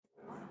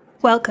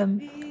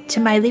Welcome to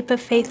my Leap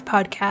of Faith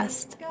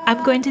podcast.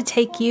 I'm going to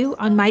take you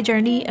on my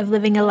journey of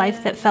living a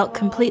life that felt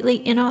completely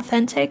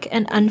inauthentic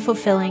and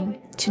unfulfilling,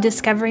 to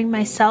discovering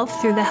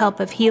myself through the help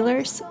of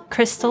healers,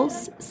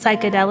 crystals,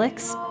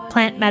 psychedelics,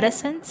 plant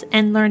medicines,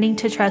 and learning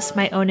to trust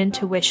my own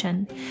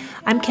intuition.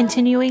 I'm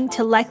continuing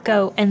to let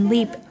go and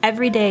leap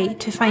every day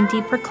to find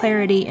deeper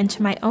clarity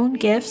into my own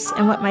gifts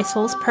and what my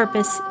soul's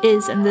purpose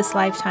is in this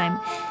lifetime.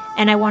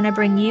 And I want to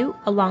bring you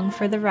along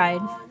for the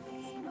ride.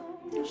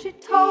 She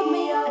told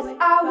me as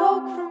I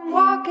woke from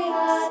walking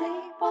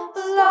asleep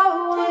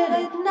alone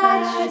at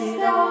night. She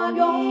said,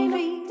 your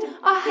feet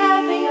are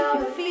heavy,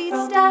 your feet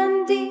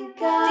stand deep,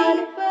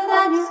 deeper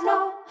than you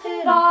know,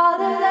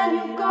 farther than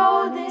you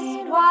go,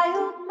 this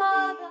wild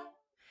mother.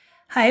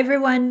 Hi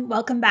everyone,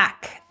 welcome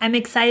back. I'm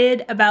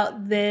excited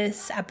about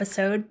this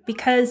episode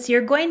because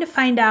you're going to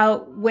find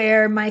out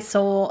where my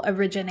soul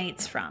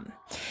originates from.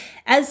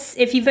 As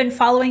if you've been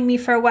following me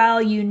for a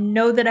while, you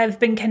know that I've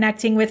been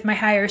connecting with my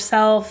higher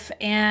self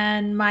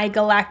and my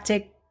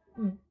galactic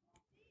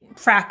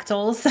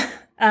fractals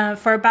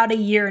for about a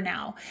year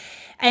now.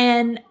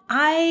 And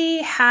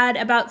I had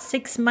about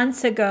 6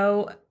 months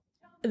ago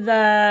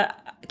the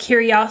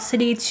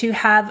curiosity to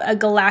have a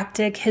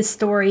galactic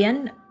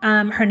historian.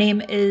 Her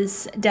name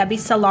is Debbie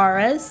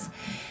Solaris.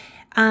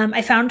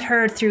 I found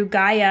her through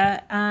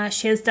Gaia.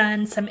 She has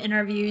done some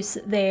interviews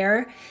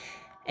there.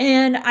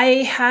 And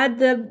I had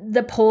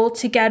the pull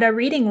to get a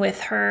reading with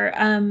her,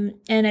 and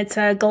it's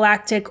a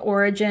galactic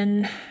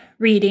origin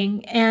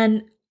reading.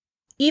 And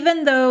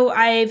even though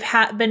I've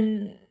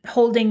been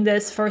holding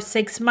this for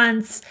 6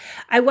 months,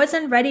 I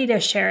wasn't ready to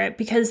share it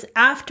because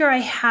after I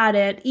had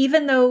it,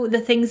 even though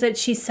the things that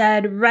she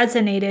said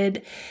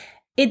resonated,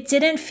 it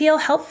didn't feel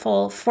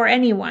helpful for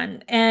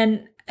anyone,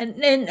 and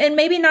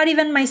maybe not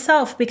even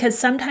myself, because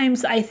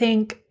sometimes I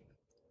think,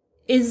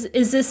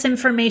 Is this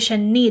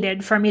information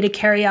needed for me to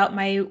carry out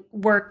my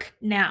work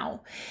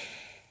now?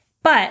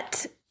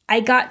 But I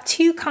got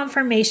 2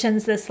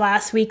 confirmations this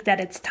last week that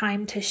it's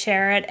time to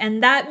share it.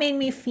 And that made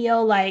me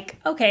feel like,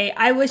 okay,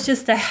 I was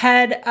just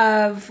ahead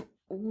of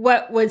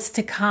what was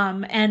to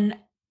come. And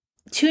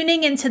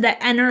tuning into the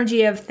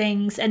energy of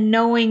things and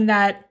knowing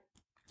that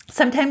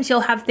sometimes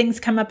you'll have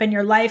things come up in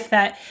your life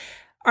that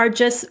are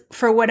just,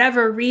 for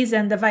whatever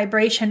reason, the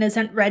vibration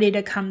isn't ready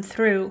to come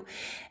through.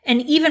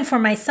 And even for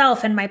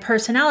myself and my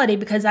personality,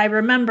 because I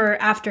remember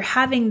after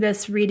having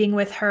this reading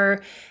with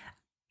her,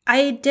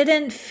 I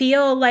didn't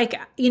feel like,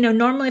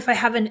 normally if I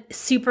have a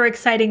super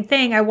exciting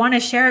thing, I want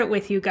to share it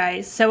with you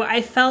guys. So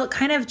I felt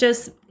kind of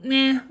just,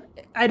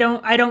 I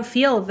don't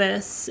feel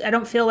this. I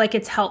don't feel like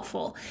it's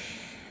helpful.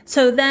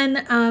 So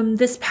then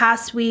this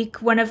past week,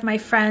 one of my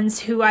friends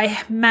who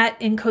I met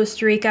in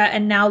Costa Rica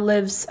and now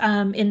lives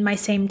in my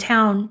same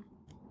town,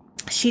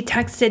 she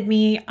texted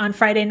me on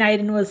Friday night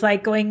and was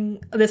like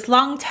going this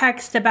long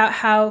text about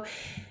how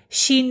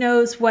she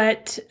knows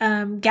what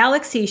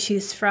galaxy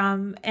she's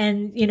from,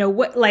 and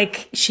what,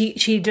 like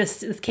she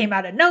just came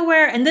out of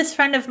nowhere. And this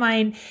friend of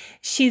mine,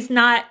 she's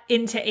not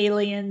into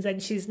aliens,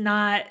 and she's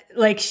not,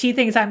 like, she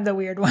thinks I'm the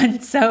weird one.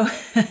 So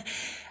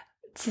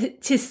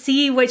to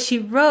see what she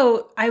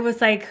wrote, I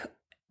was like,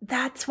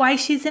 that's why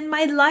she's in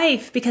my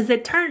life, because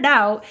it turned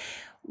out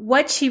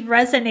what she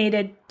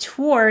resonated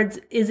towards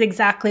is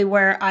exactly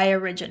where I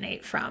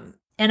originate from.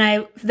 And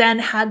I then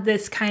had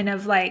this kind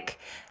of like,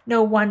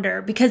 no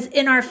wonder, because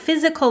in our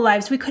physical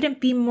lives, we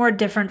couldn't be more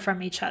different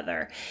from each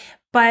other.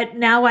 But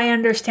now I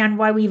understand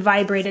why we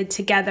vibrated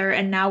together,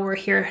 and now we're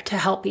here to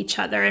help each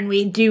other, and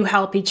we do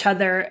help each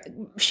other.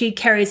 She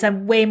carries a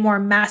way more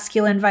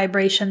masculine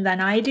vibration than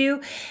I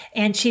do.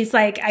 And she's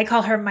like, I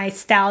call her my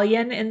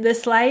stallion in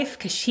this life,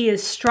 because she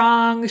is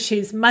strong,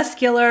 she's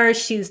muscular,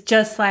 she's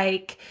just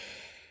like,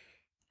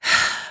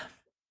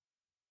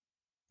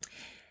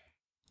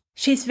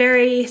 she's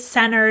very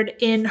centered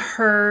in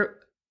her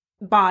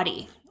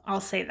body. I'll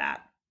say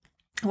that.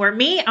 Where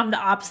me, I'm the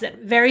opposite.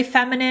 Very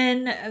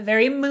feminine,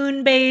 very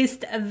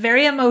moon-based,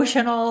 very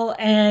emotional,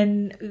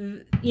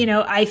 and,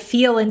 I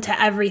feel into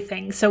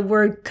everything. So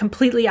we're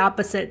completely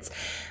opposites.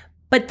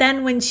 But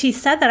then when she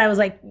said that, I was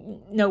like,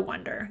 no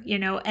wonder,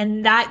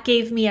 and that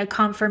gave me a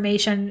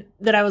confirmation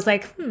that I was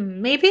like,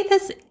 maybe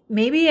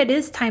it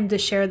is time to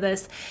share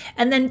this.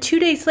 And then 2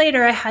 days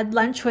later, I had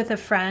lunch with a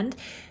friend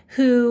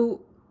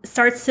who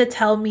starts to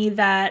tell me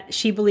that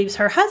she believes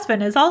her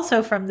husband is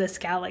also from this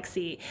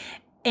galaxy,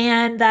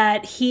 and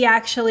that he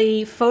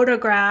actually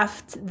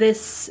photographed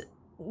this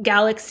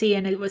galaxy,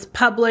 and it was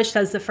published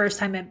as the first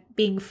time it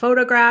being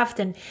photographed.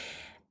 And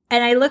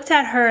I looked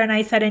at her and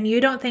I said, and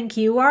you don't think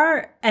you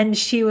are? And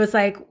she was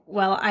like,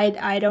 well,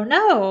 I don't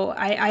know.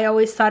 I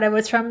always thought I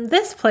was from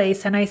this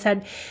place. And I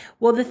said,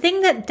 well, the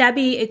thing that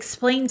Debbie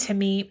explained to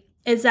me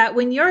is that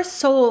when your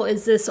soul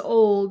is this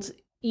old,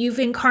 you've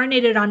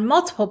incarnated on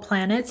multiple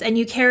planets, and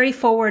you carry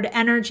forward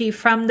energy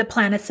from the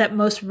planets that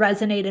most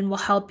resonate and will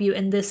help you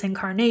in this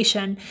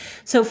incarnation.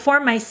 So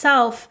for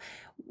myself,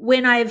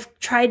 when I've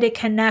tried to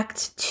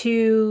connect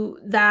to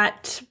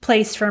that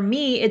place for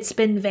me, it's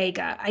been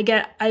Vega. I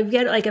get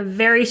like a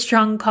very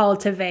strong call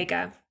to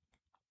Vega.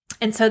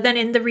 And so then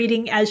in the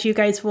reading, as you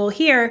guys will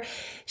hear,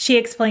 she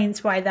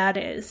explains why that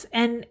is.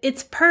 And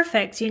it's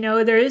perfect.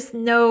 There is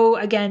no,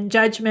 again,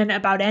 judgment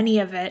about any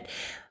of it.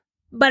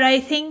 But I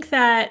think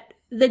that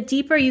the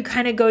deeper you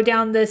kind of go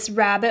down this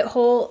rabbit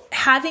hole,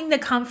 having the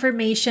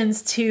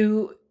confirmations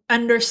to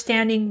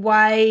understanding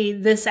why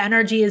this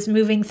energy is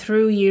moving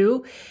through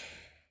you,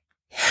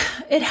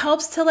 it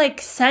helps to like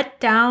set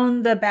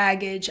down the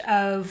baggage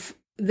of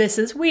this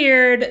is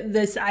weird.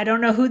 I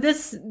don't know who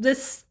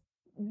this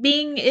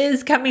being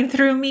is coming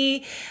through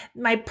me.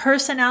 My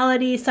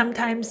personality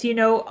sometimes,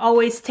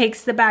 always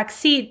takes the back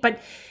seat, but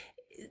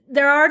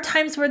there are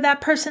times where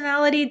that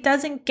personality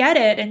doesn't get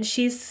it and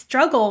she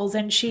struggles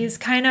and she's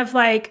kind of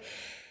like,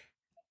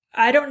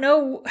 I don't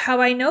know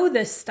how I know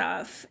this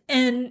stuff.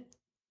 And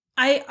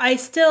I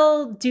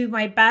still do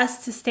my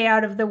best to stay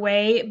out of the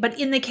way. But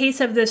in the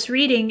case of this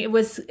reading, it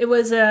was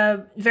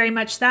very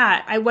much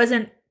that. I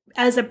wasn't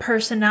as a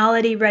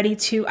personality ready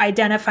to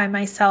identify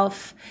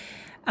myself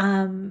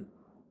as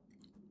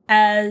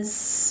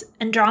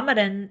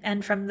Andromedan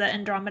and from the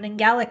Andromedan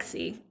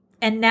galaxy.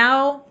 And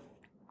now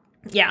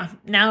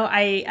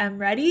I am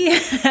ready.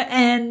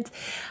 And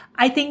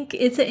I think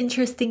it's an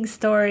interesting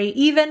story.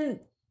 Even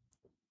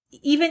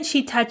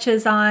she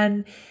touches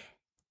on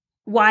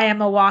why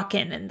I'm a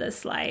walk-in in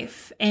this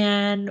life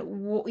and,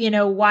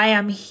 why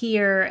I'm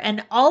here.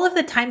 And all of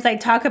the times I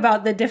talk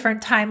about the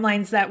different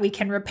timelines that we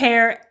can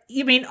repair,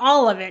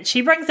 all of it.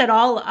 She brings it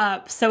all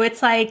up. So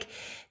it's like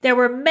there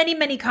were many,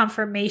 many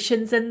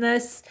confirmations in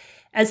this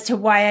as to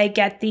why I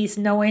get these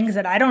knowings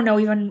that I don't know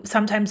even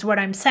sometimes what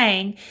I'm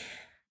saying.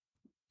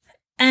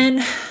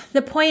 And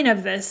the point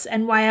of this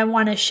and why I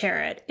want to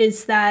share it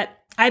is that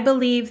I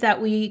believe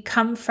that we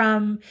come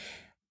from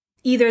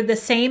either the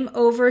same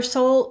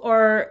oversoul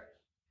or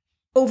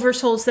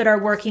oversouls that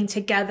are working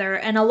together.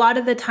 And a lot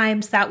of the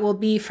times that will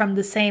be from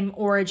the same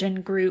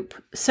origin group.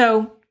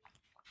 So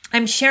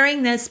I'm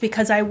sharing this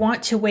because I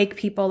want to wake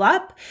people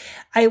up.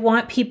 I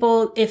want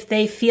people, if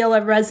they feel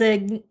a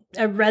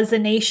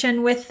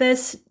resonation with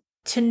this,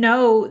 to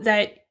know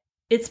that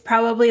it's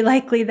probably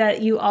likely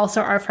that you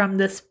also are from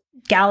this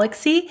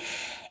galaxy,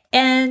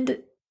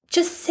 and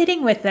just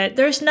sitting with it.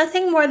 There's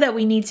nothing more that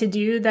we need to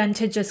do than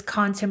to just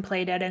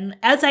contemplate it. And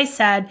as I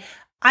said,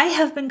 I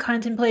have been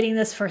contemplating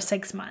this for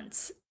 6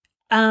 months.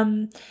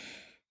 And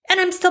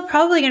I'm still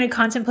probably going to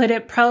contemplate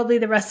it probably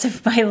the rest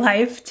of my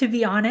life, to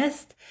be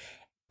honest.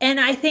 And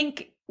I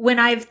think when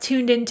I've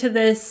tuned into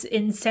this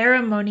in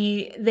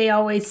ceremony, they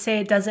always say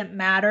it doesn't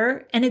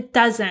matter, and it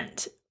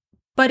doesn't.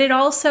 But it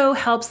also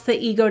helps the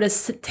ego to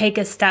take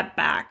a step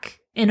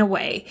back in a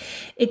way.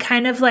 It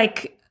kind of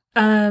like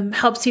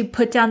helps you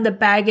put down the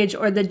baggage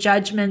or the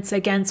judgments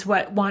against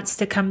what wants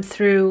to come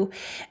through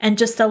and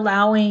just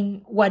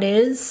allowing what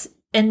is.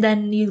 And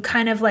then you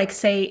kind of like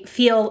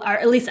feel, or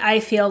at least I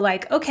feel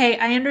like, okay,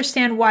 I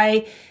understand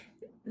why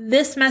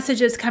this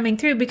message is coming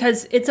through,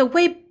 because it's a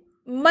way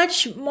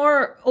much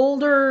more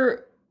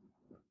older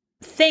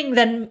thing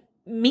than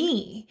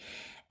me.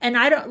 And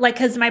I don't like,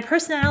 because my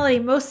personality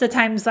most of the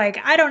times, like,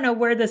 I don't know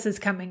where this is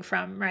coming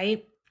from,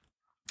 right?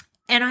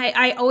 And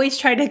I always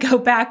try to go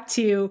back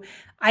to,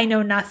 I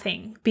know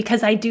nothing,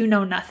 because I do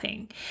know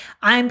nothing.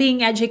 I'm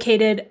being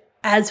educated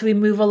as we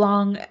move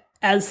along,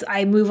 as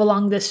I move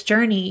along this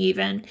journey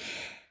even.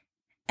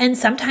 And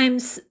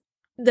sometimes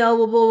there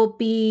will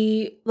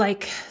be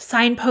like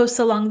signposts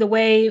along the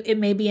way. It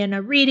may be in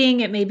a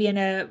reading, it may be in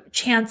a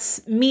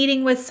chance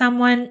meeting with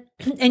someone,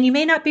 and you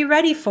may not be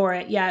ready for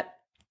it yet.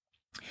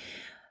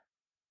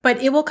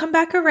 But it will come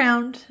back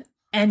around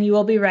and you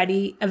will be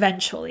ready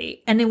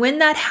eventually. And when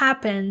that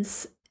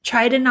happens,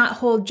 try to not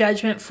hold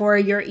judgment for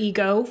your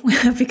ego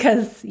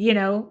because,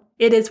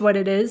 it is what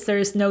it is.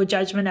 There's no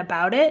judgment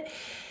about it.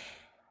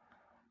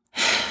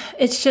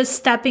 It's just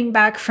stepping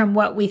back from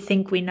what we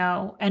think we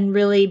know and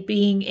really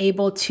being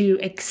able to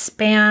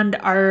expand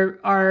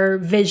our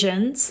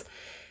visions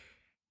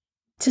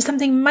to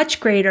something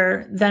much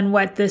greater than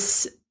what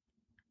this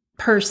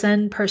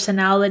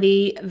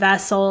personality,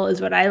 vessel is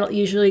what I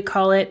usually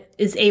call it,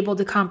 is able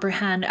to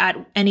comprehend at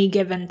any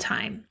given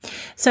time.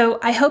 So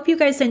I hope you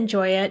guys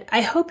enjoy it.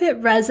 I hope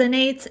it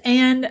resonates.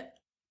 And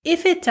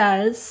if it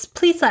does,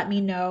 please let me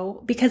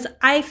know, because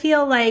I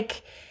feel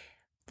like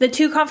the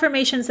 2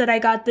 confirmations that I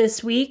got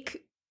this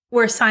week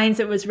were signs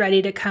it was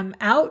ready to come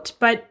out.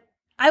 But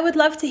I would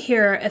love to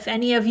hear if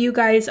any of you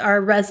guys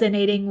are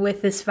resonating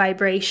with this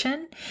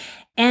vibration,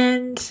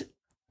 and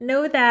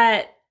know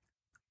that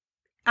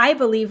I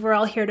believe we're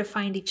all here to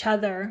find each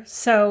other.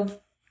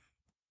 So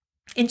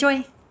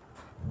enjoy.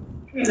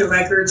 The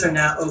records are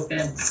now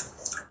open.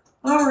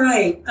 All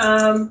right.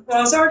 Well, I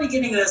was already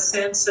getting a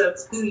sense of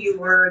who you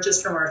were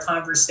just from our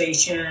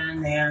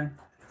conversation, and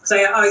because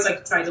I always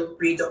like to try to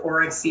read the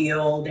auric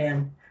field,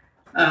 and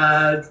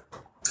I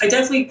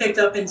definitely picked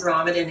up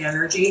Andromedan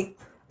energy.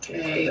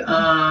 Okay.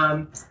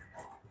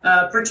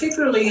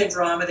 Particularly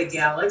Andromeda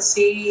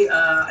Galaxy.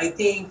 I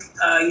think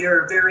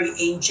you're a very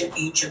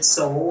ancient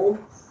soul.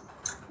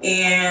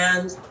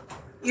 And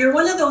you're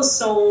one of those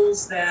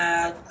souls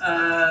that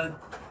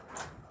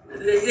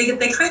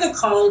they kind of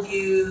called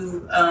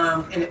you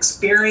an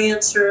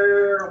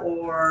experiencer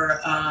or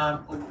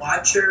a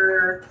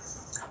watcher.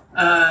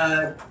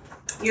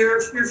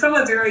 You're from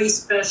a very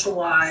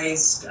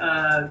specialized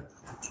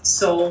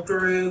soul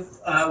group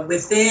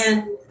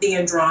within the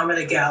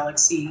Andromeda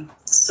Galaxy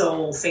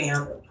soul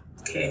family.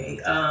 Okay,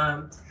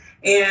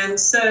 and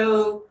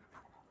so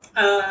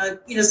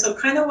so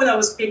kind of what I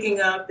was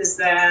picking up is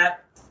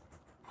that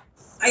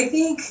I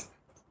think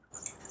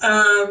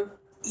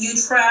you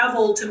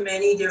travel to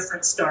many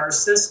different star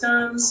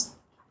systems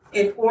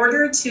in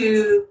order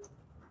to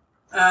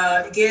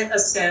get a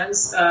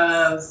sense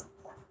of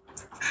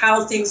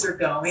how things are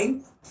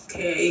going.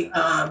 Okay.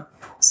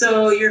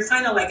 So you're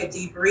kind of like a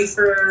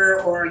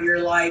debriefer, or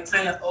you're like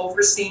kind of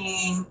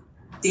overseeing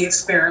the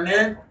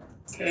experiment.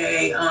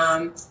 Okay.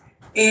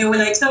 And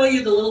when I tell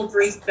you the little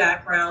brief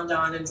background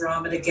on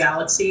Andromeda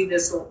Galaxy,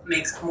 this will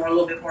make a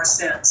little bit more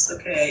sense.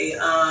 Okay.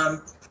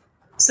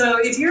 So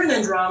if you're an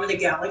Andromeda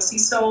Galaxy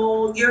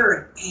soul, you're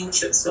an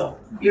ancient soul.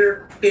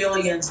 You're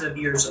billions of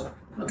years old.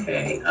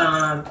 Okay.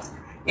 And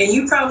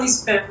you probably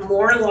spent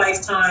more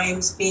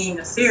lifetimes being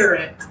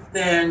etheric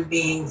than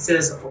being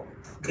physical.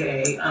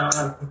 Okay.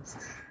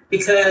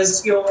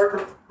 Because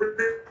your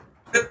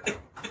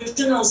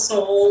original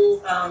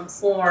soul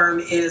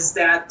form is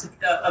that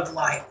of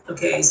light.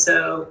 Okay.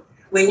 So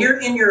when you're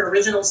in your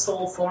original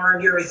soul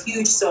form, you're a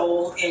huge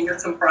soul and you're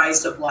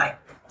comprised of light.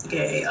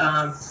 Okay.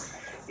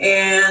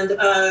 And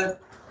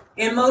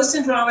most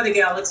Andromeda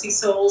Galaxy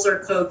souls are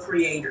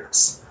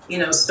co-creators.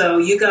 So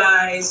you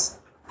guys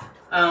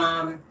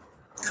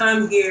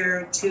come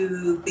here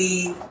to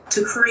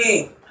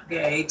create.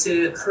 Okay,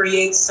 to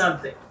create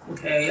something.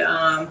 Okay.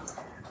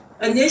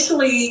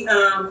 Initially,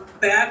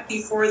 back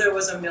before there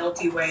was a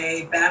Milky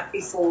Way, back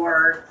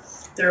before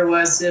there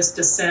was this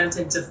descent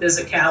into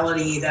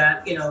physicality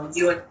that you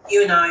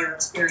and I are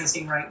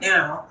experiencing right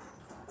now,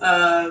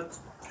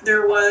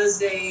 there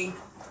was a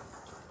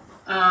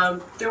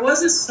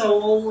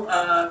soul,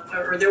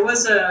 or there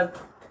was an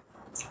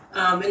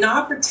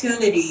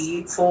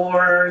opportunity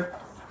for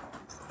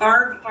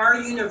our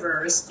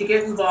universe to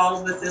get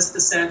involved with this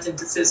descent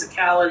into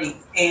physicality.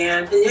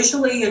 And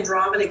initially,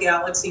 Andromeda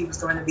Galaxy was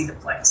going to be the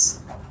place.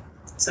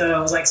 So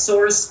it was like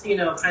Source,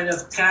 kind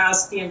of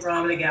tasked the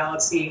Andromeda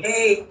Galaxy,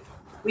 hey,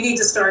 we need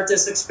to start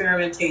this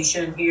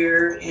experimentation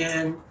here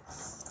in,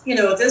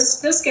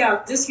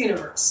 this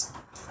universe.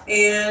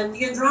 And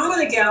the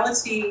Andromeda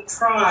Galaxy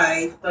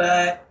tried,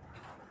 but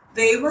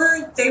they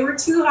were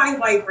too high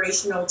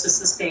vibrational to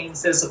sustain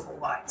physical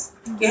life.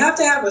 You have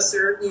to have a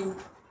certain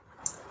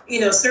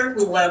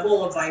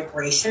level of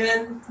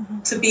vibration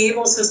to be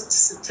able to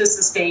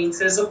sustain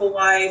physical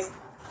life.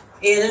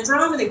 In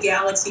Andromeda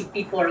Galaxy,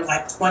 people are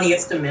like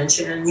 20th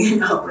dimension,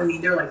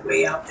 they're like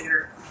way out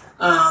there.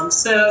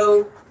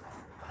 So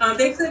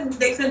they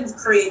couldn't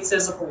create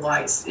physical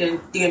life in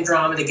the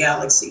Andromeda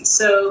Galaxy.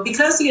 So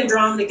because the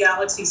Andromeda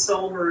Galaxy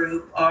soul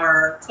group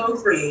are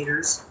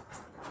co-creators,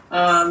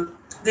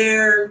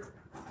 they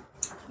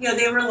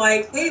were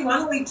like, hey, why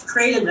don't we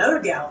create another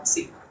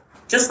galaxy?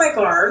 Just like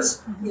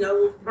ours,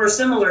 or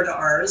similar to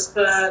ours,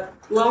 but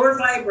lower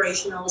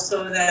vibrational,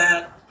 so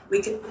that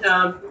we can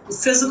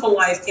physical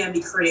life can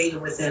be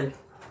created within it.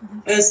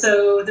 And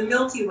so the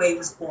Milky Way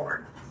was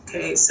born.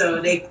 Okay,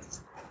 so they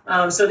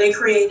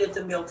created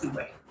the Milky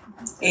Way,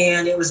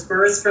 and it was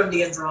birthed from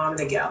the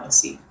Andromeda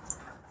Galaxy.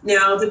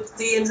 Now,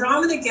 the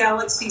Andromeda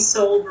Galaxy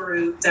soul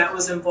group that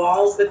was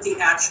involved with the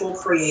actual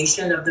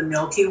creation of the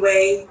Milky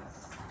Way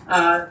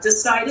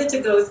decided to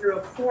go through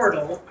a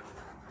portal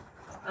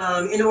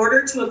in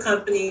order to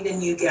accompany the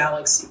new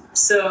galaxy.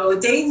 So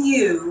they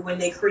knew when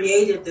they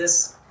created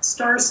this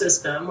star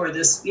system, or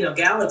this,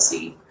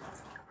 galaxy,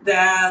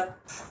 that,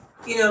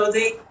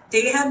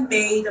 they had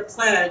made a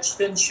pledge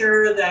to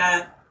ensure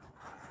that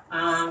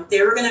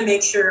they were going to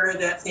make sure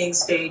that things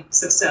stayed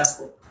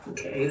successful.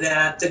 Okay,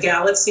 that the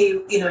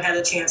galaxy, had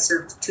a chance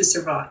to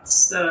survive.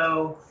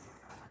 So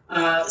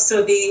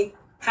the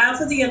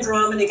half of the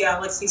Andromeda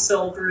Galaxy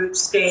soul group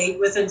stayed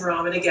with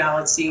Andromeda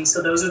Galaxy.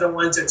 So those are the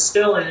ones that are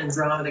still in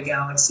Andromeda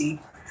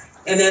Galaxy.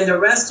 And then the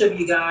rest of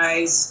you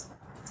guys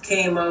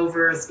came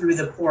over through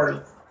the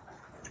portal.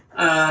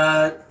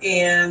 So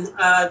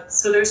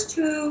there's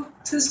two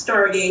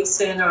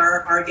stargates in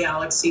our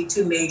galaxy,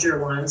 two major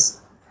ones.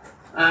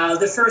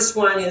 The first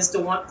one is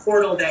the one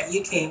portal that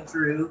you came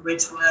through,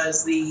 which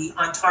was the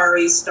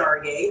Antares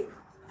Stargate.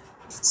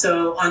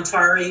 So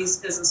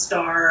Antares is a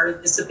star.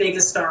 It's the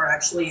biggest star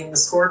actually in the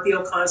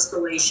Scorpio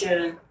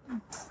constellation,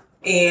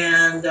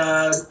 and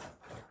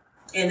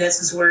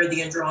this is where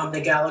the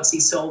Andromeda Galaxy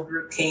soul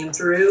group came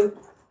through.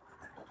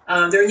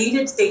 They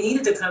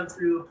needed to come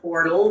through a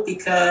portal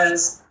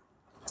because,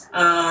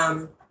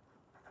 who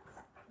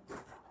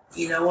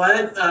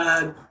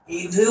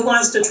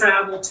wants to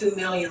travel 2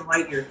 million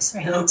light years?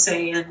 You know what I'm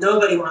saying?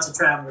 Nobody wants to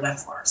travel that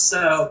far.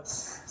 So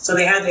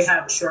they had to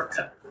have a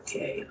shortcut.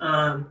 Okay.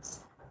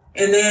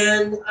 And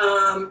then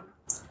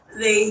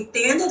they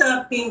ended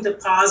up being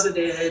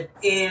deposited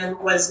in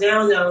what is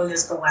now known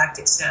as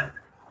Galactic Center.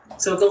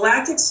 So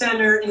Galactic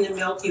Center in the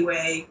Milky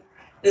Way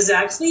is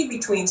actually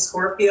between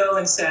Scorpio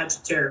and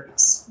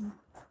Sagittarius.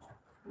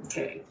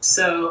 Okay,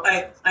 so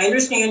I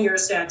understand you're a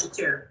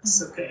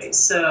Sagittarius. Okay,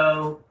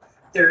 so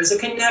there is a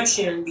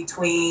connection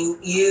between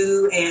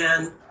you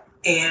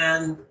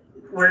and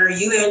where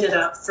you ended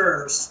up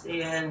first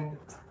in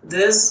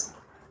this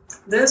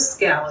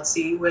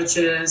galaxy, which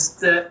is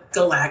the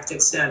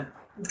galactic center.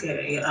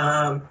 Okay,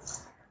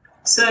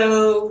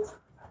 so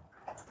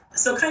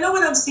kind of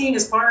what I'm seeing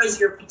as far as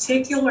your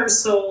particular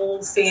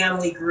soul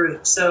family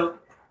group. So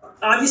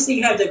obviously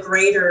you had the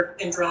greater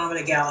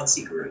Andromeda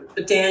galaxy group,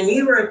 but then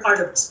you were a part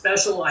of a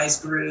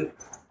specialized group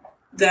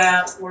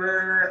that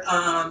were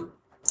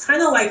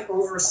kind of like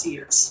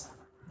overseers.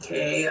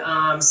 Okay,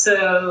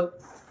 so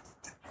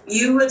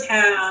you would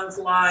have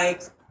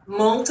like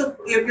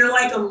you're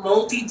like a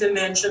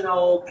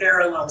multi-dimensional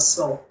parallel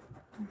soul.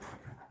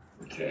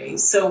 Okay,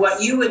 so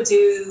what you would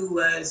do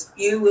was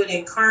you would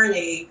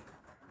incarnate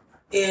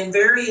in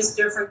various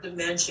different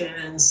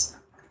dimensions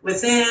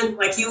within,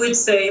 like you would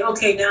say,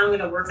 okay, now I'm going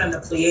to work on the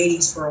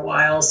Pleiades for a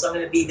while, so I'm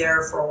going to be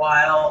there for a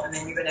while, and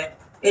then you're going to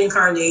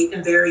incarnate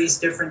in various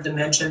different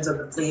dimensions of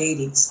the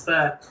Pleiades.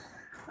 But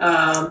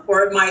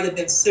or it might have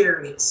been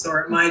Sirius,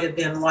 or it might have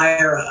been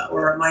Lyra,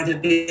 or it might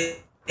have been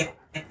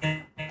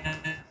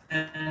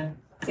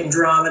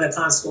Andromeda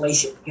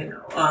constellation, you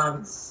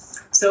know.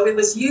 So it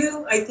was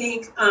you, I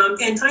think,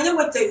 and kind of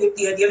what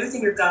the other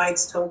thing your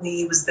guides told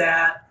me was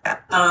that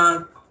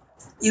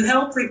you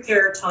help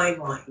repair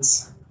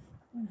timelines.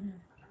 Mm-hmm.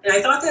 And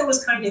I thought that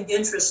was kind of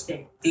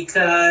interesting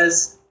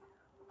because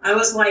I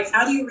was like,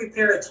 how do you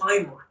repair a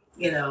timeline,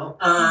 you know?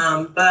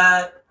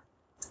 But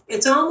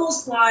it's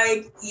almost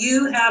like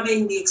you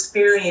having the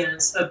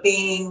experience of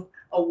being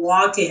a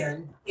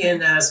walk-in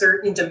in a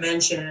certain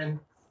dimension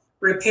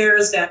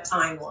repairs that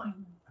timeline.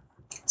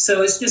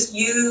 So it's just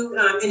you,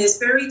 and it's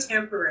very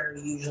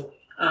temporary usually.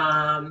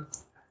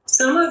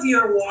 Some of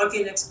your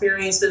walk-in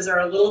experiences are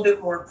a little bit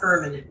more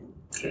permanent.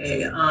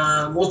 Okay,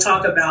 we'll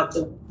talk about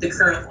the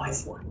current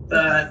life one,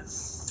 but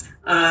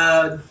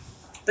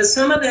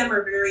some of them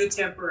are very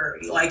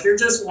temporary. Like you're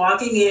just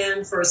walking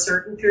in for a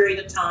certain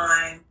period of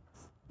time,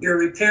 you're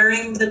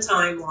repairing the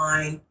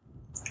timeline,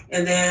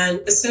 and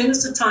then as soon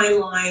as the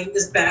timeline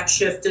is back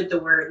shifted to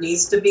where it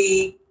needs to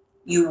be,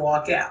 you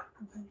walk out.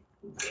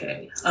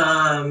 Okay.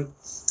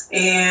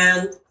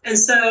 And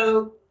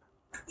so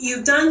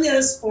you've done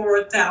this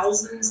for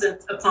thousands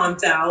upon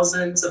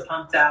thousands of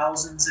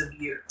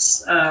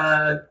years.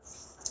 And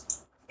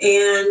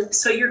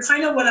so you're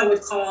kind of what I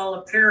would call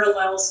a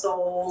parallel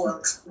soul, an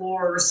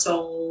explorer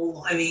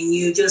soul. I mean,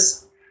 you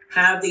just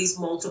have these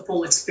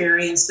multiple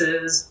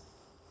experiences,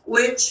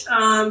 which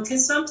can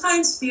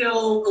sometimes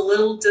feel a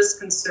little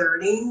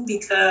disconcerting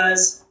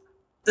because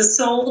the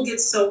soul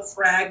gets so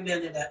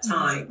fragmented at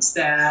times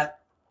that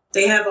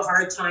they have a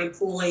hard time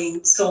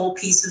pulling soul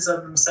pieces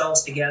of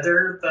themselves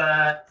together.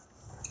 But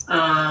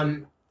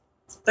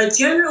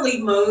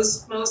generally,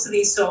 most of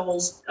these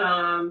souls,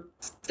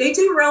 they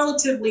do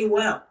relatively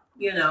well.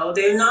 You know,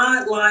 they're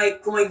not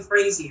like going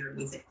crazy or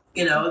anything.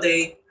 You know,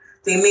 they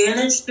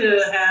manage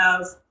to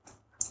have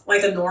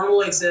like a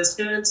normal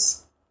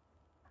existence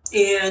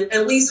in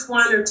at least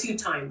one or two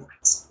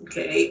timelines.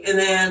 Okay, and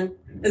then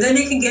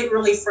they can get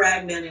really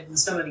fragmented in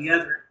some of the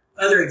other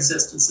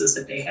existences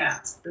that they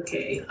have.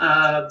 Okay,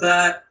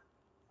 but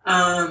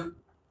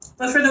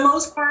for the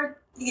most part,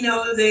 you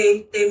know,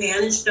 they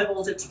manage to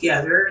hold it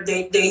together.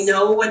 They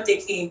know what they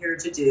came here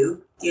to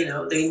do. You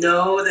know, they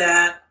know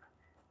that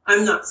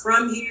I'm not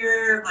from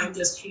here. I'm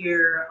just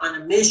here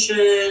on a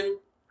mission.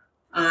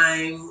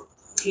 I'm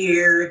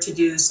here to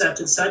do such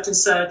and such and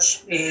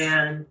such,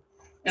 and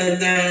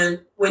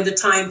then when the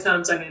time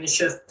comes, I'm going to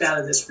shift out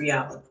of this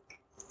reality.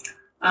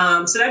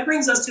 So that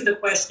brings us to the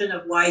question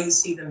of why you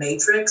see the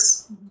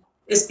Matrix.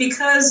 It's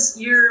because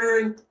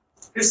you're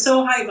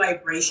so high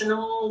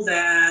vibrational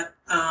that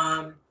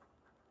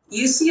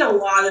you see a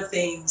lot of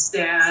things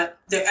that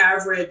the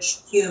average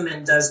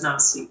human does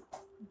not see.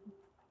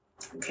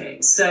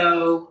 Okay,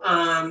 so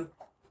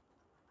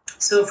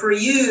for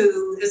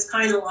you, it's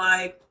kind of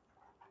like,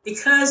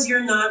 because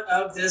you're not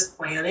of this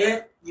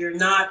planet, you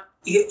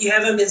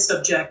haven't been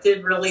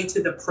subjected really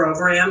to the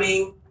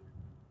programming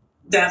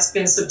that's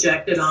been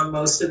subjected on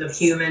most of the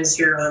humans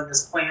here on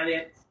this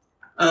planet.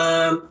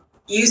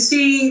 You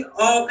see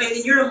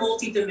and you're a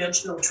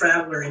multidimensional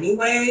traveler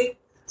anyway,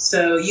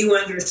 so you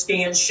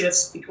understand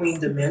shifts between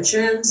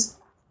dimensions.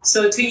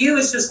 So to you,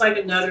 it's just like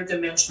another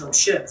dimensional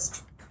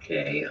shift.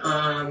 Okay.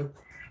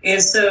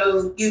 And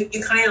so you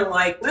kind of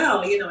like,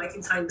 well, you know, I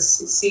can kind of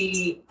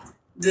see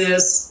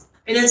this,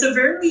 and it's a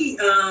very,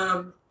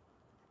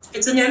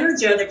 it's an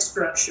energetic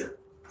structure.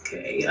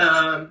 Okay.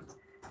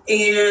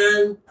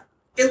 And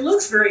it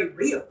looks very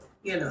real,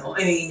 you know.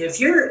 I mean, if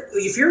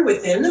you're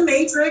within the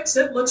Matrix,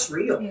 it looks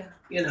real,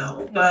 you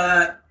know. Yeah.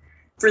 But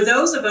for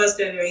those of us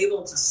that are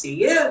able to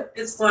see it,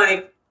 it's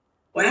like,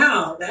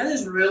 wow, that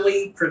is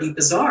really pretty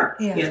bizarre,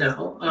 you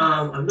know.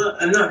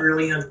 I'm not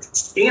really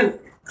understanding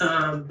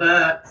it,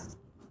 but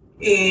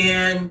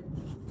and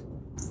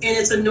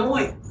it's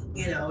annoying,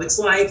 you know. It's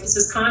like it's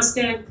this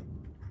constant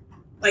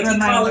like you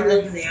call it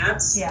little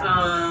gnats.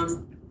 Yeah.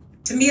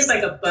 To me, it's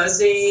like a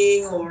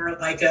buzzing or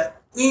like a,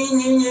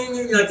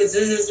 like a,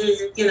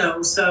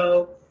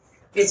 so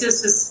it's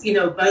just this,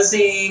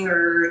 buzzing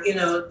or,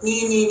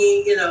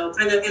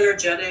 kind of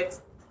energetic.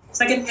 It's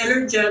like an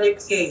energetic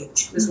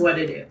cage is what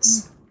it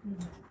is.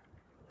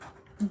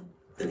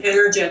 An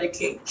energetic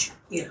cage,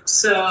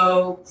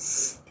 So,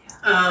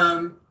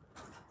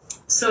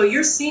 so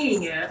you're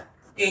seeing it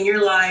and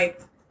you're like,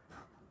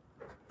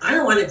 I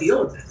don't want to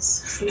deal with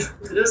this.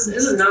 This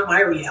is not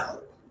my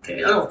reality.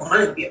 Okay, I don't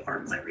want it to be a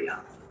part of my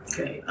reality.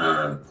 Okay,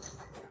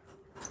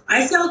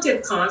 I felt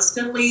it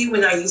constantly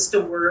when I used to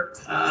work.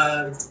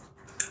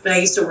 When I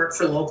used to work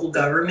for local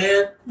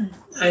government.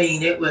 I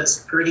mean, it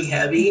was pretty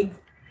heavy,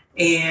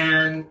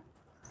 and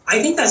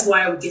I think that's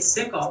why I would get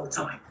sick all the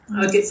time. I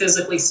would get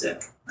physically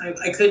sick.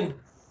 I couldn't.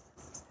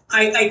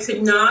 I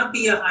could not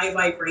be a high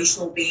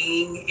vibrational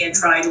being and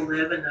try to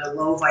live in a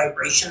low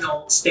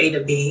vibrational state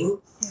of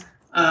being.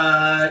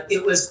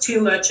 It was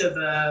too much of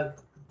a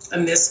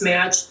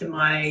mismatch to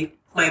my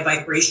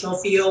vibrational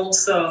field.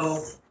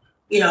 So,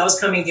 I was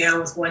coming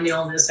down with one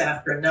illness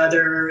after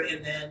another.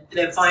 And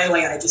then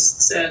finally I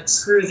just said,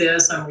 screw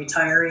this, I'm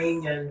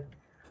retiring. And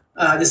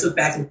this was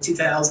back in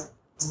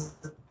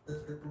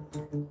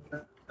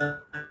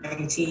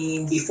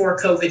 2019, before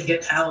COVID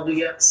hit,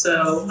 hallelujah.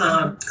 So,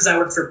 because I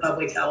worked for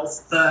public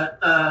health, but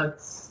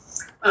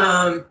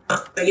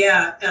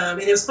yeah, and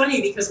it was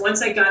funny because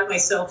once I got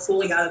myself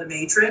fully out of the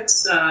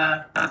matrix,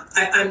 I'm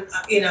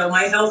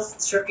my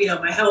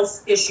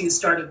health issues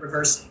started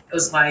reversing. It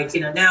was like,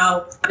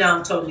 now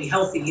I'm totally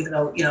healthy, even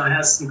though, I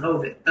have some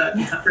COVID,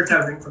 not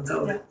recovering from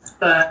COVID,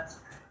 but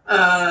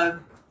I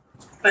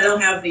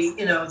don't have the,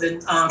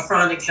 the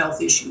chronic health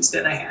issues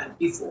that I had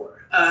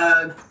before.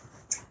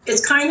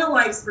 It's kind of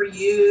like for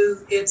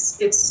you, it's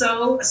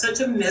such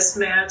a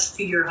mismatch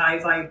to your high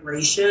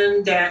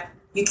vibration that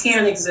you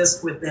can't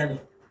exist within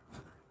it.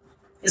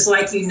 It's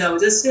like you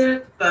notice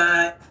it,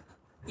 but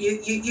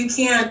you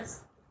can't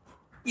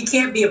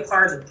be a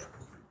part of it.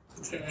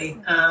 Okay,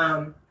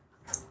 and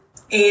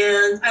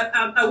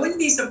I wouldn't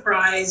be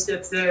surprised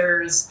if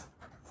there's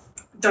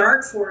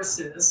dark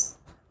forces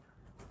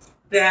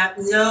that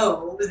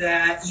know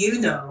that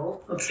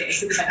okay,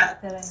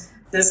 that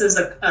this is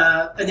a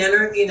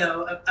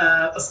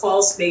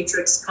false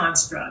matrix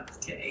construct.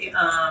 Okay,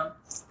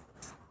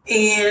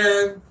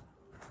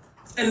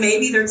 and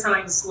maybe they're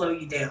trying to slow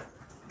you down.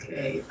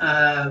 Okay.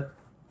 I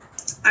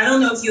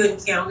don't know if you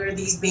encounter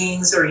these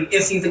beings or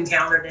if you've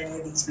encountered any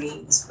of these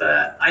beings,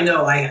 but I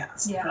know I have.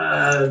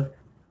 Yeah.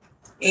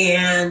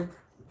 And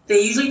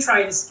they usually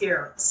try to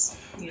scare us.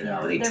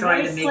 They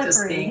try to make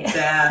us think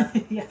that,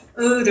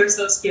 oh, they're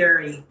so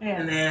scary. Yeah.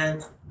 And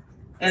then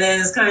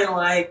it's kind of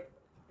like,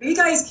 are you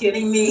guys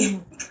kidding me?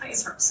 You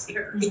guys aren't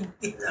scary.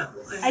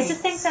 I just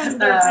think that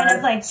they're kind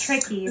of like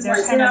tricky. They're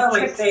like, kind of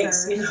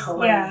tricksters.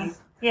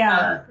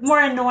 Yeah, more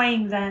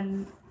annoying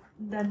than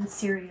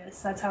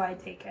serious. That's how I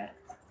take it.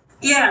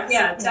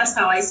 Yeah, that's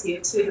how I see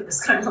it too.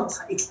 It's kind of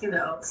like,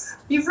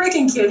 you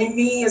freaking kidding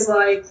me? Is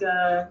like,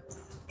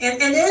 and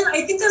then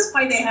I think that's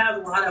why they have a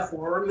lot of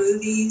horror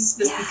movies,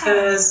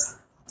 because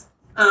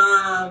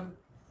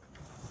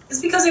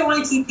they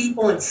want to keep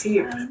people in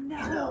fear. I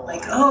know.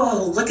 Like,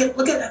 oh, look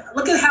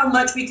at how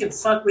much we can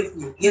fuck with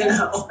you, and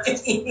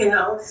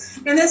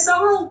it's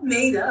all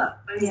made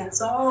up. I mean,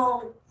 it's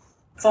all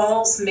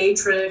false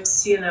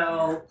matrix,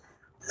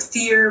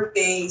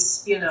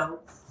 fear-based,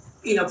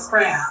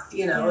 crap,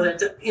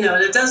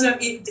 that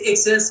doesn't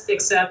exist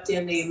except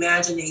in the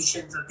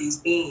imaginations of these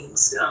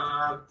beings.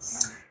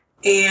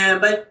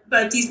 But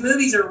these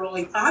movies are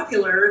really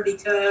popular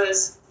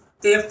because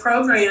they have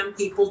programmed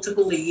people to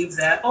believe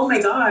that, oh my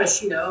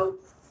gosh,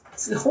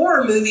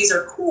 horror movies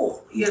are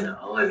cool,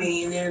 I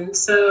mean, and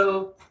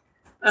so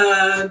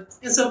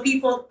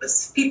people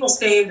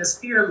stay in this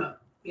fear mode,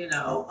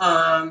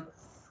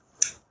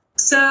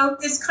 So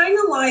it's kind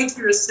of like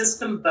you're a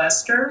system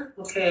buster,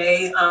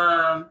 okay?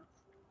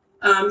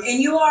 And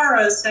you are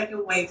a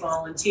second wave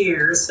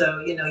volunteer, so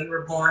you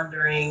were born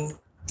during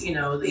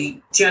the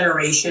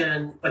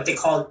generation, what they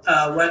call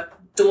what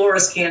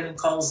Dolores Cannon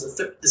calls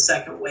the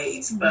second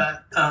wave.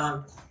 But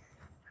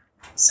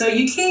so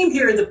you came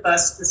here to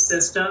bust the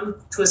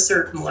system to a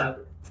certain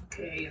level,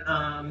 okay?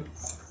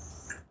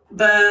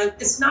 But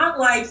it's not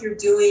like you're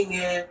doing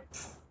it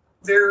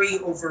very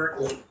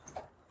overtly.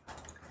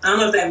 I don't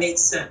know if that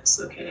makes sense,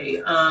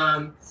 okay?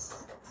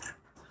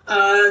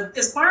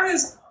 As far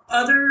as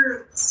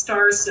other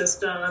star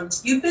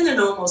systems, you've been in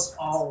almost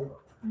all of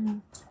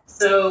them.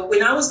 So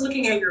when I was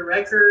looking at your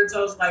records, I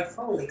was like,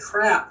 holy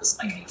crap. It's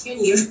like, I can't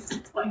even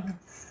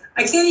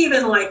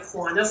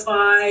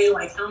quantify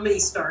like how many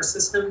star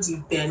systems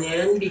you've been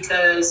in,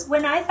 because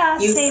when I've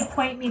asked, they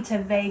point me to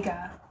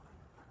Vega.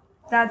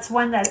 That's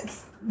one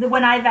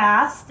when I've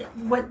asked,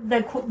 what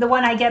the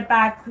one I get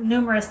back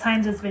numerous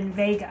times has been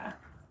Vega.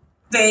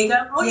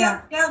 Vega. Oh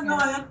yeah.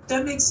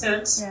 That makes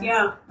sense.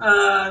 Yeah.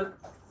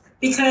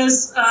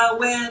 Because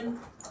when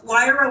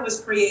Lyra was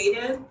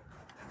created,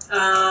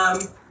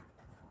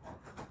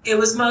 it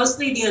was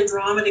mostly the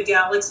Andromeda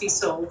Galaxy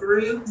Soul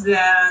Group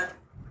that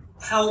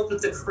helped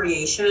with the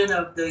creation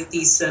of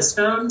these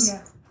systems.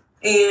 Yeah.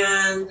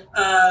 And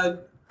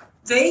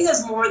Vega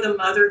is more the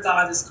mother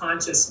goddess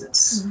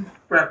consciousness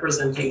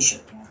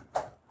representation.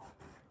 Yeah.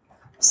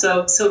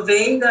 So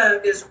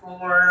Vega is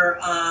more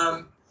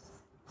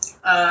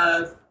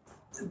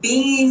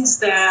beings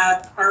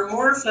that are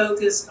more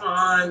focused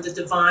on the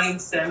divine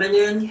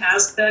feminine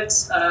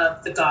aspects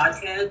of the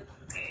Godhead.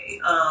 Okay.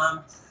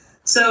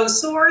 So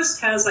Source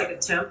has like a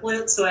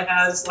template. So it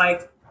has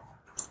like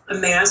a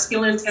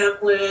masculine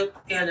template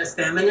and a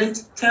feminine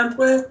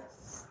template.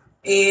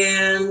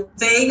 And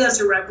Vega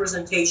is a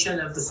representation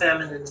of the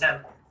feminine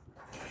template.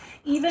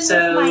 Even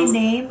with my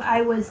name,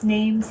 I was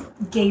named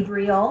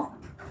Gabriel,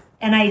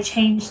 and I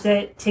changed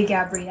it to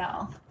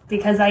Gabrielle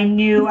because I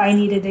knew I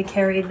needed to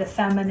carry the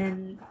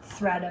feminine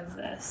thread of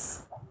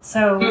this.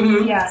 So,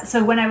 yeah.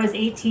 So when I was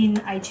 18,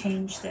 I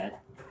changed it.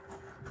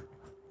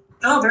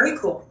 Oh, very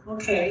cool.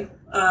 Okay.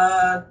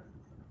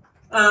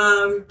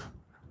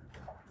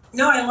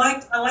 No, I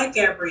like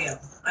Gabrielle.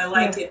 I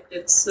like it.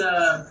 It feels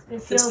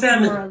it's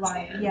feminine. More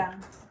alive. Yeah.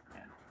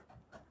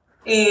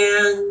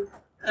 And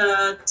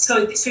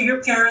so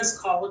your parents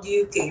called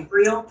you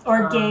Gabriel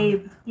or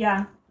Gabe?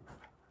 Yeah.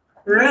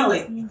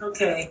 Really?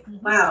 Okay.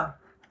 Wow.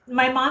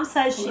 My mom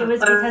says it was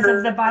because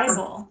of the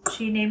Bible.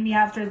 She named me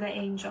after the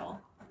angel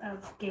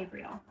of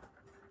Gabriel.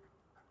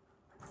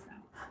 So,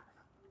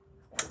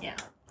 yeah.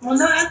 Well,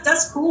 no,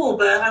 that's cool,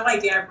 but I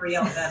like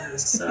Gabrielle better.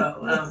 So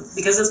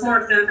because it's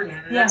more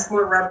feminine and that's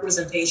more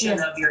representation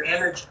of your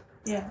energy.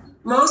 Yeah.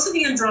 Most of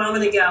the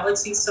Andromeda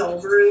Galaxy Soul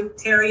Group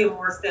carry a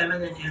more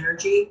feminine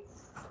energy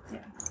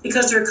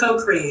because they're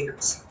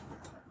co-creators.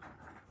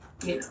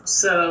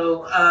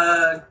 So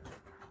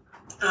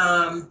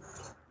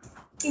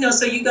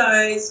so you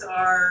guys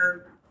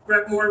are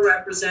more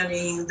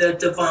representing the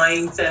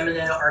divine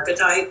feminine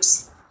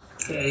archetypes.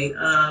 Okay.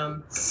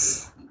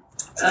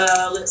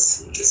 Let's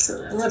see.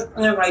 So I'm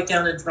gonna write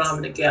down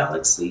Andromeda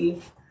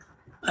Galaxy.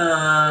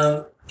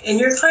 And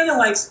you're kind of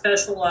like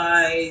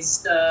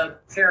specialized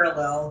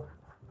parallel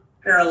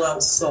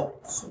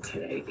souls.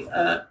 Okay.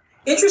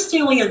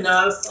 Interestingly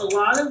enough, a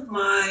lot of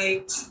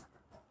my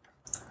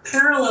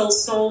parallel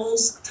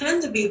souls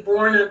tend to be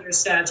born under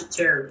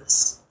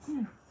Sagittarius.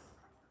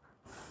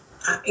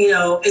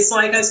 It's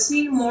like I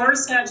see more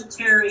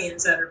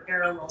Sagittarians that are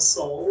parallel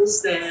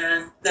souls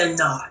than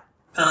not.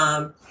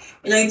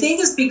 And I think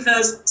it's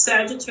because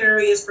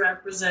Sagittarius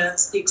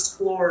represents the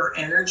explorer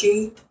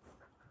energy.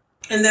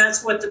 And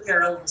that's what the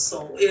parallel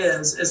soul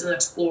is an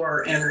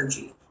explorer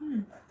energy.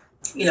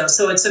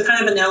 So it's a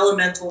kind of an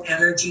elemental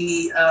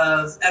energy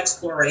of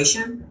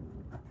exploration.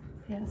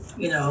 Yes.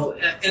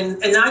 And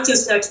not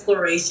just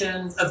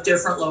exploration of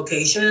different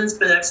locations,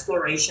 but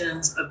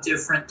explorations of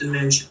different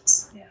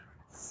dimensions. Yeah.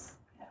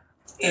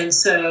 And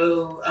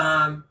so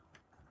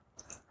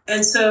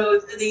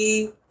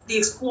the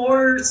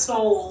explorer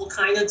soul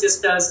kind of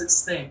just does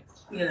its thing.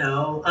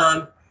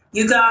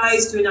 You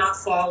guys do not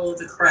follow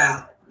the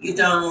crowd. You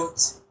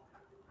don't.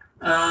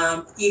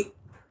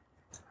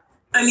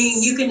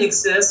 You can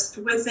exist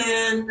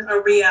within a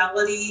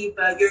reality,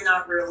 but you're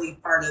not really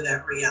part of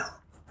that reality.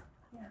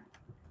 Yeah.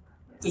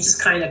 You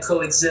just kind of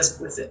coexist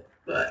with it.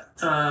 But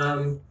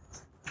and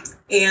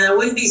I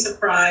wouldn't be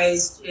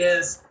surprised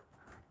if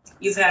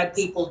you've had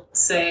people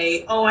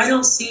say, "Oh, I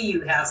don't see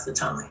you half the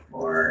time,"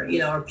 or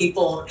or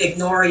people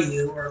ignore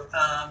you, or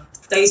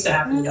that used to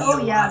happen to me a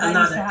lot. I'm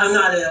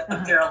not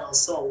a parallel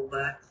soul,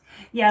 but.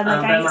 Yeah,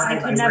 I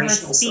could never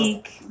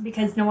speak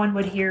because no one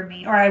would hear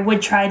me, or I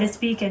would try to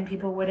speak and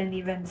people wouldn't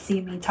even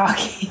see me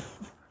talking.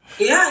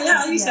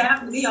 Yeah, it used to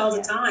happen to me all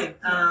the time.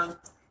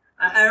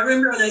 I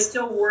remember when I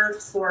still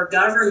worked for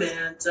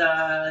government,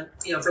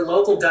 for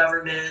local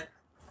government,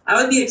 I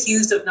would be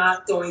accused of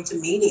not going to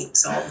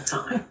meetings all the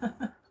time.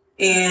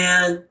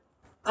 And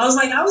I was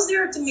like, I was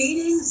there at the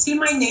meeting, see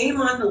my name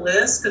on the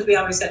list, because we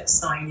always had to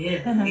sign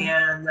in.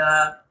 And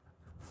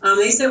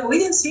they said, well, we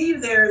didn't see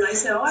you there. And I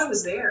said, oh, I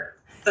was there.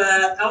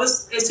 But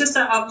it's just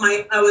that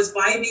I was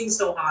vibing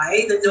so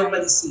high that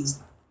nobody sees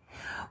me.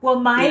 Well,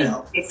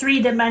 my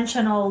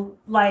three-dimensional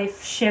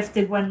life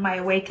shifted when my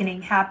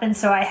awakening happened,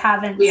 so I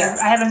haven't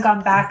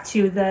gone back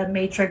to the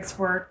Matrix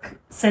work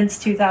since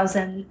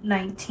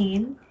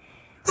 2019.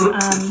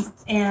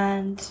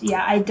 And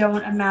I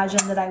don't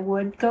imagine that I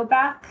would go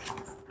back.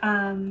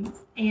 And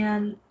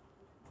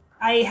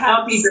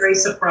I'll be very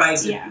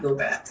surprised if you go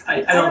back.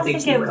 I don't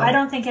think you will. I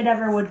don't think it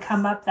ever would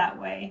come up that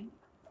way.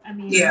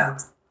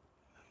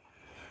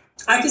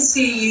 I could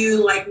see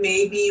you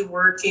maybe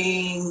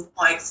working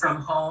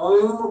from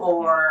home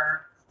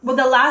or. Well,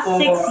 the last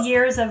 6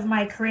 years of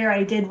my career,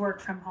 I did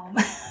work from home.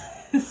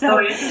 So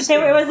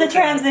it was a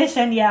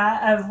transition,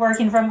 of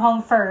working from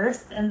home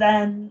first and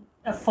then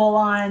a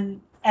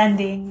full-on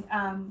ending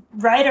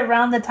right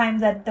around the time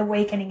that the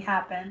awakening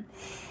happened.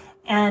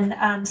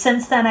 And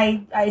since then,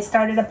 I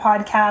started a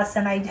podcast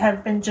and I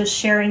have been just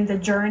sharing the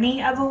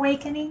journey of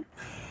awakening.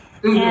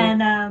 Mm-hmm.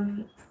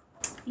 And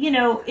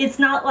it's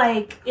not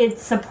like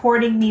it's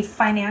supporting me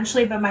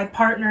financially, but my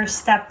partner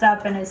stepped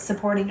up and is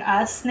supporting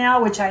us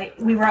now, which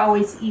we were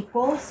always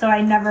equal. So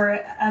I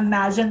never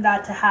imagined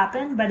that to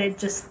happen, but it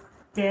just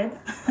did.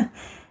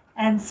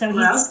 And so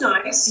that's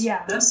nice.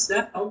 Yeah.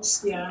 That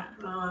helps. Yeah.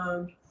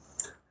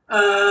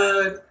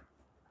 The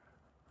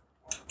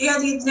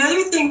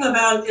other thing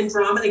about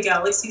Andromeda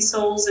Galaxy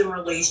souls and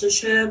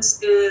relationships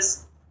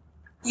is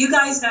you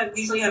guys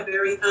usually have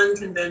very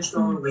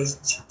unconventional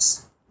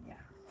relationships. Yeah.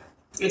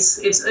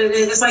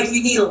 It's like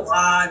you need a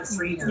lot of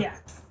freedom. Yeah.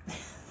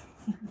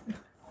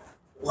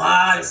 A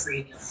lot of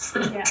freedom.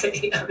 Yeah.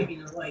 Okay. I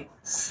mean,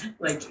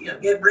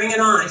 bring it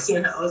on.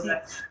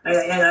 I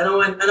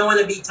don't want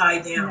to be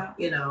tied down.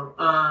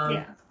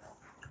 Yeah.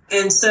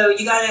 And so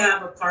you got to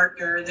have a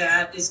partner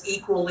that is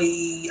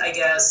equally, I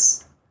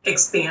guess,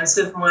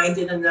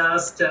 expansive-minded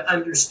enough to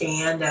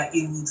understand that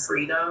you need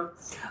freedom.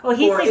 Well,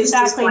 he's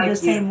exactly the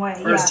same way.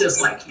 Or it's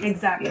just like you.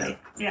 Exactly.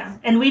 Yeah.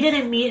 And we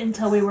didn't meet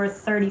until we were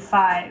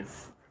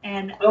 35.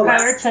 And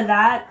prior to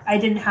that, I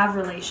didn't have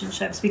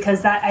relationships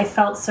because I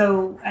felt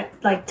so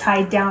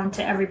tied down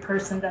to every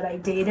person that I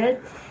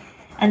dated.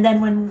 And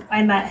then when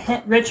I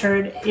met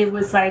Richard, it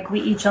was like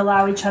we each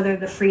allow each other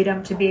the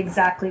freedom to be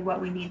exactly what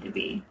we need to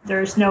be.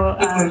 There's no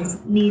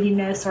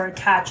neediness or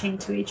attaching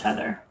to each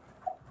other.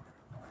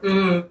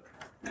 Mm.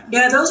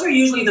 Yeah, those are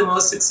usually the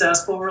most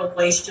successful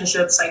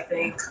relationships, I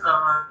think.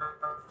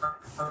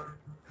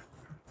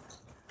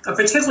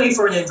 Particularly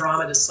for an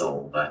Andromeda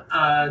soul, but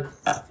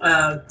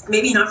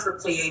maybe not for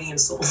Pleiadian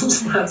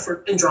souls, but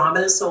for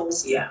Andromeda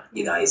souls, yeah,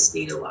 you guys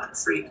need a lot of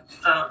freedom.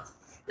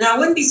 Now, I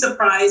wouldn't be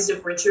surprised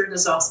if Richard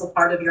is also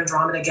part of your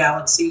Andromeda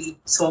Galaxy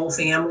soul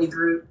family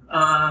group.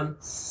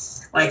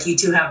 Like you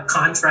two have a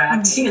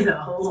contract, hey,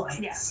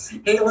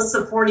 let's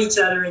support each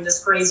other in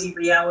this crazy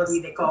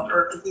reality they call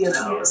Earth,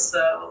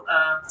 So,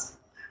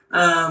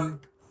 and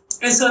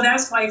so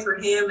that's why for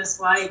him, it's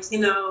like,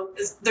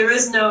 there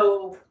is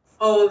no,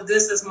 oh,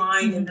 this is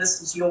mine and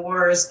this is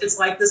yours. It's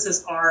like, this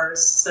is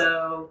ours.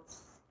 So,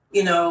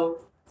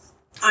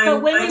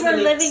 but when we were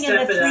living in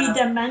a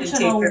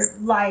three-dimensional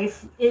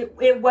life,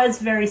 it was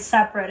very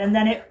separate. And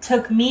then it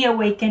took me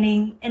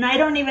awakening. And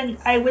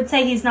I would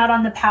say he's not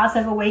on the path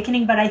of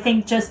awakening, but I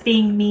think just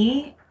being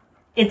me,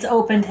 it's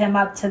opened him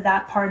up to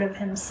that part of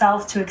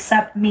himself to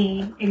accept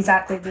me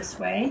exactly this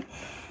way.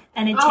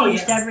 And it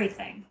changed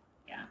everything.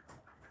 Yeah.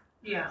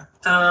 Yeah.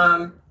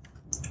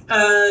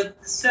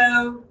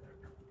 So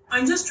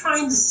I'm just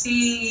trying to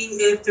see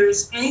if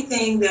there's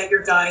anything that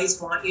your guys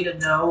want you to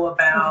know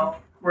about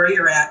where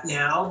you're at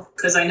now,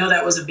 because I know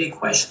that was a big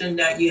question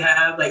that you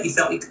have, like you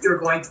felt you were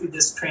going through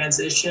this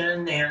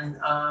transition, and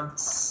I'm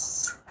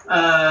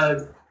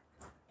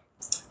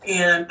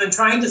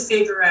trying to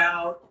figure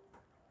out.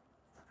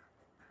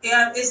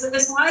 Yeah,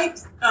 it's like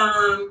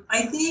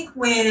I think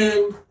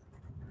when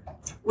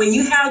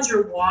you had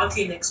your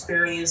walking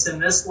experience in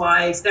this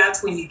life,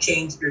 that's when you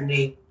changed your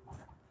name.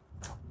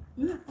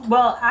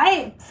 Well,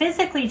 I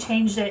physically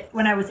changed it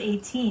when I was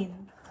 18.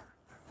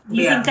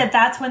 You think that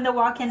that's when the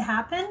walk-in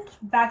happened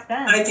back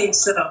then? I think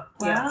so. Wow.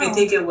 Yeah, I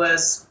think it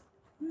was.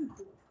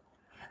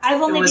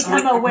 I've only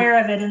become aware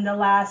of it in the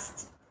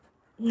last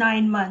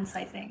 9 months,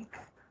 I think.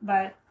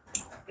 But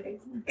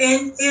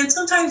and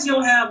sometimes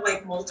you'll have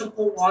like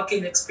multiple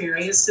walk-in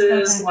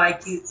experiences.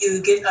 Like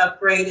you get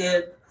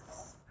upgraded.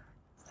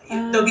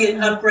 There'll be an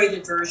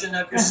upgraded version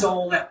of your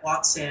soul that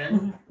walks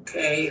in.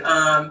 Okay.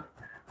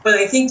 But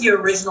I think the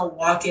original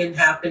walk-in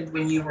happened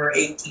when you were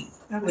 18,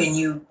 when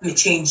you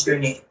changed your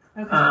name.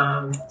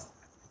 Okay.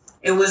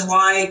 It was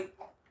like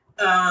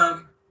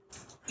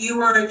you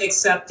weren't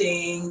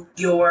accepting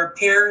your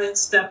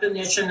parents'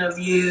 definition of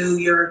you.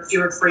 You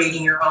were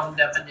creating your own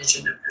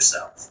definition of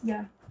yourself.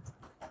 Yeah.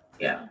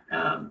 Yeah.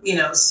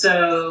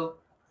 So,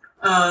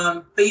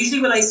 but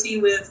usually what I see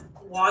with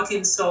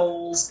walk-in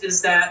souls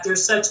is that they're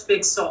such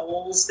big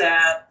souls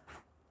that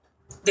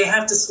they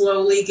have to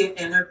slowly get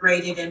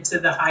integrated into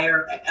the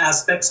higher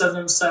aspects of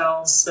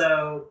themselves.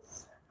 So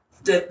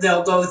that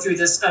they'll go through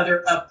this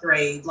other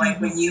upgrade. Like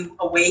when you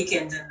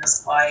awakened in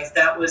this life,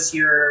 that was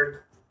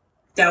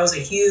a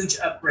huge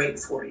upgrade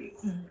for you.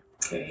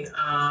 Okay.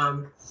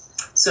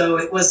 So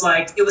it was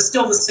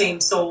still the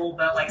same soul,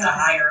 but like a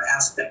higher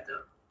aspect of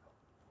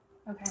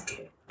it.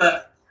 Okay.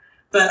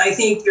 But I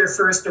think your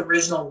first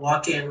original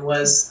walk-in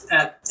was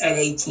at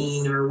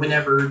 18 or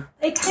whenever.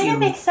 It kind of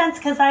makes sense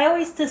because I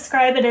always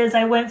describe it as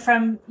I went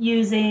from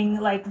using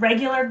like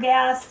regular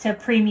gas to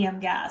premium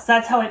gas.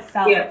 That's how it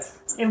felt.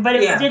 But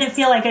it didn't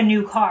feel like a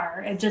new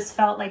car. It just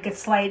felt like a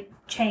slight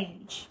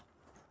change.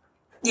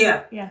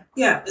 Yeah,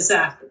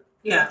 exactly.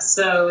 Yeah,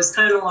 so it's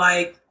kind of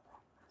like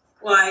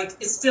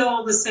it's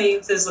still the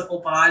same physical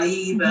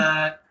body,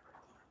 but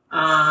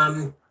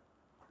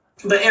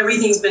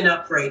everything's been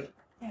upgraded.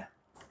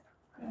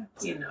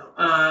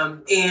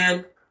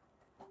 And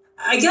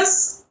I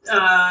guess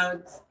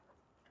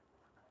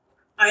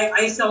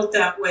I felt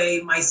that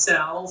way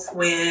myself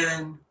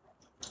when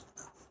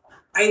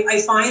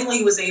I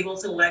finally was able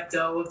to let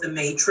go of the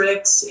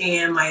Matrix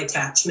and my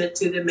attachment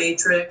to the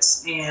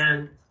Matrix,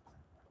 and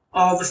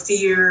all the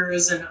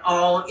fears and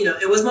all,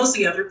 it was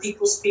mostly other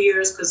people's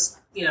fears because,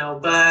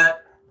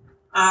 but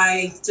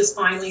I just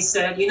finally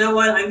said, you know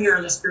what, I'm here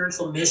on a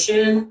spiritual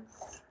mission.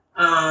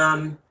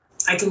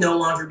 I can no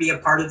longer be a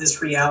part of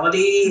this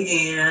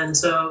reality. And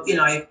so,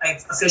 I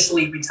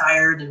officially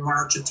retired in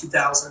March of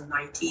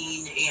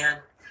 2019. And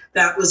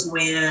that was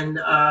when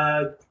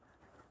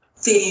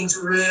things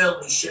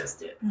really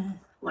shifted.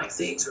 Like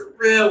things were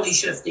really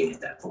shifting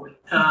at that point.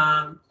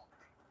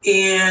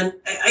 And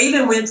I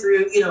even went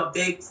through, a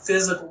big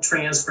physical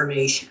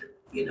transformation,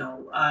 in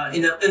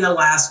the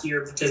last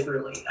year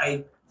particularly.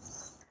 I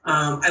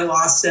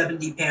lost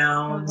 70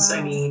 pounds. Oh,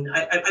 wow. I mean,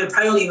 I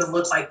probably don't even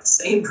look like the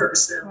same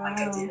person like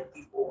I did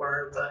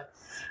before, but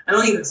I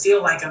don't even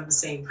feel like I'm the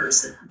same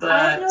person. But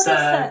I've noticed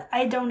that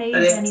I don't age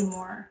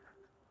anymore.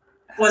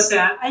 What's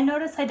that? I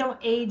notice I don't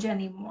age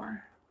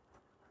anymore.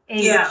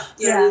 Yeah.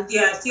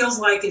 It feels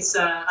like it's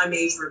I'm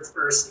age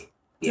reversing.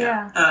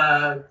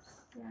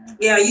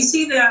 Yeah, you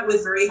see that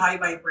with very high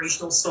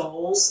vibrational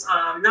souls.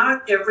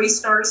 Not every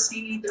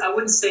starseed. I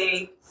wouldn't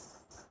say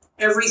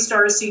every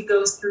starseed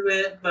goes through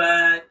it,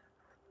 but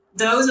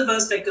those of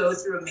us that go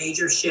through a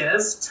major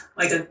shift,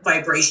 like a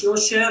vibrational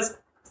shift,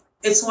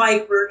 it's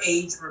like we're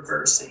age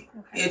reversing.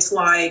 Okay. It's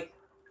like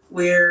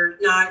we're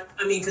not,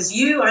 because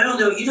I don't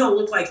know, you don't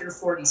look like you're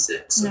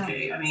 46, no.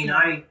 Okay? I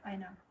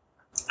know.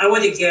 I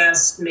would have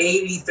guessed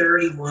maybe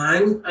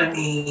 31. I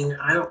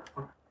don't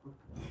know.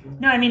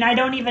 No, I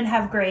don't even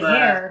have gray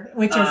hair,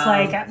 which is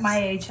like at my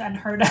age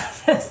unheard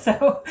of.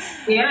 So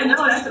yeah, no,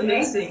 that's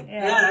amazing.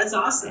 Yeah, that's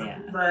awesome. Yeah.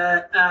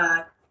 But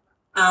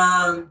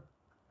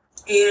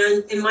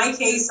and in my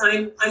case,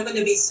 I'm going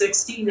to be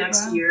 60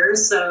 next year.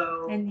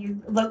 So and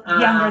you look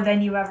younger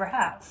than you ever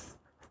have.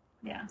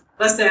 Yeah.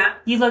 What's that?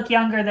 You look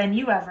younger than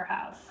you ever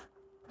have.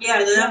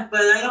 Yeah,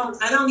 but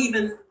I don't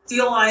even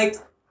feel like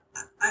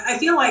I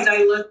feel like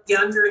I look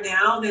younger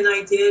now than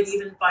I did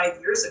even 5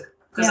 years ago.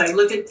 Because I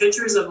look at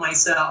pictures of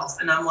myself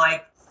and I'm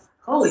like,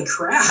 holy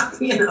crap,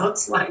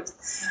 it's like,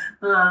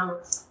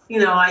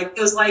 it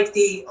was like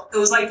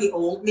the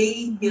old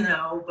me,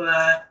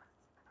 but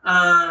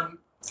I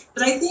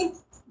think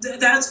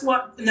that's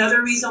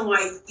another reason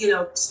why,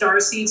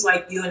 starseeds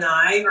like you and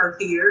I are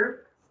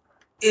here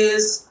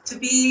is to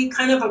be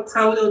kind of a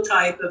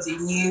prototype of the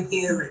new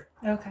human.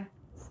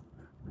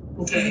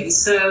 Okay.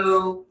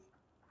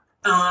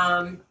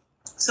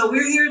 So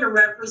we're here to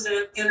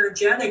represent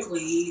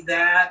energetically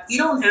that you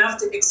don't have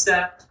to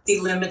accept the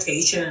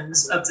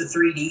limitations of the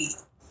 3D,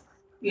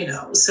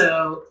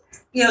 so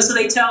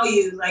they tell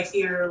you by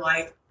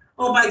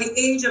the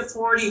age of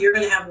 40, you're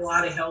going to have a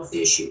lot of health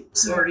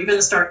issues, or you're going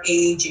to start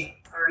aging,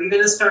 or you're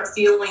going to start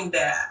feeling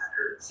bad,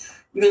 or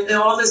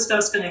all this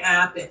stuff's going to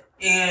happen.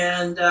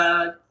 And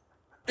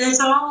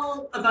it's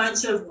all a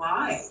bunch of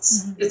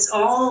lies. Mm-hmm. It's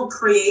all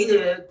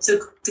created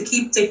to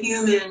keep the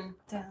human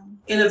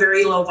in a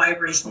very low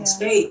vibrational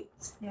state.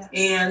 Yeah.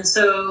 And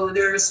so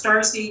there are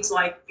starseeds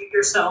like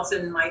yourself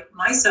and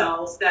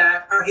myself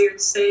that are here to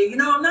say,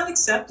 I'm not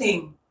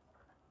accepting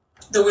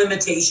the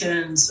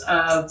limitations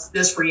of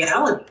this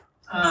reality.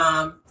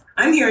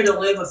 I'm here to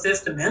live a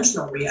fifth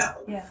dimensional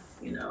reality. Yeah.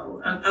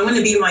 I'm going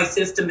to be my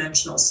fifth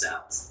dimensional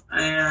self.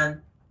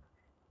 And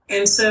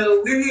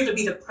so we're here to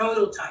be the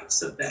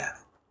prototypes of that,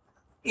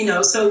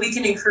 so we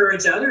can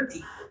encourage other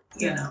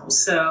people,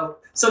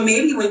 So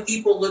maybe when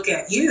people look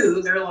at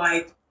you, they're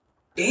like,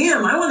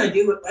 damn, I want to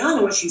do it. I don't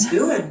know what she's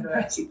doing,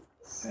 but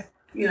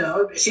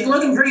she's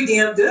looking pretty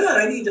damn good.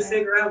 I need to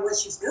figure out what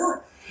she's doing,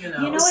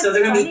 so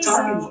they're going to be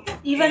talking to you.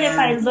 Even if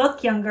I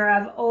look younger,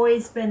 I've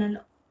always been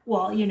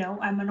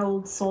I'm an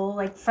old soul.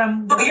 Like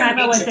from the time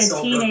I was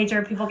a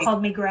teenager, people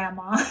called me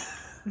grandma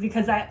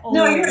because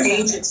No, you're an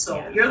ancient soul.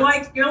 Yeah. You're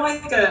like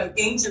an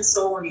ancient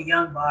soul in a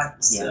young body.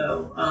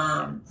 So,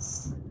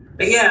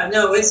 but yeah,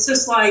 no, it's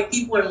just like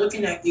people are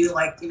looking at you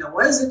like,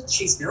 what is it that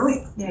she's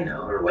doing,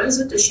 or what is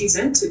it that she's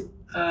into?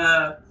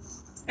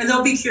 And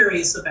they'll be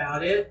curious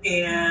about it.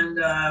 And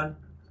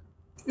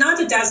not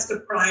that that's the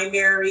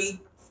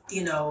primary,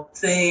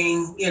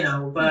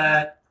 thing,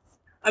 but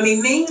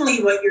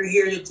mainly what you're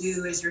here to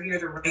do is you're here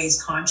to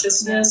raise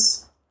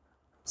consciousness.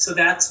 So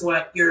that's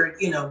what your,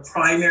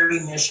 primary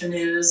mission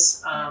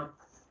is.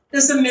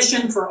 It's a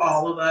mission for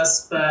all of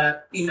us,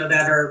 but,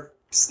 that are,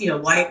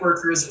 light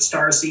workers or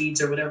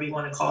starseeds or whatever you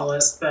want to call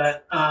us.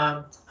 But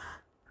I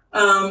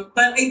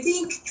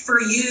think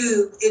for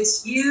you,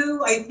 it's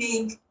you, I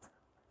think,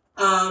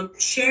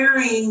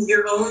 sharing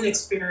your own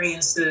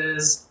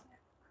experiences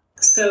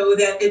so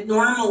that it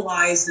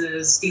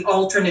normalizes the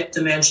alternate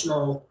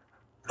dimensional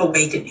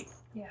awakening.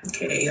 Yeah.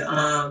 Okay.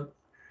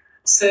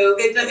 So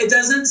it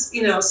doesn't,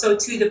 so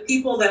to the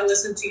people that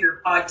listen to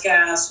your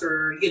podcast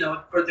or,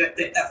 or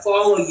that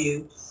follow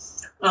you,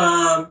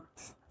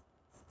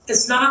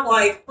 it's not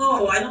like,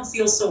 oh, I don't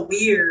feel so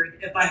weird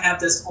if I have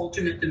this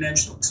alternate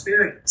dimensional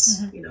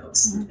experience.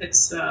 Mm-hmm.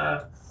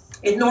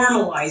 It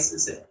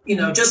normalizes it,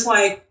 just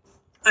like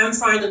I'm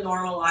trying to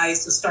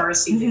normalize the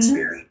starseed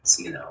experience,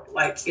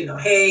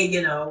 hey,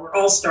 we're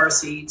all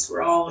starseeds.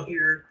 We're all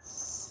here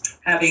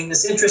having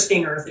this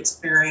interesting Earth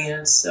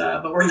experience,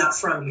 but we're not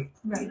from here.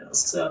 Right. You know,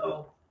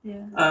 so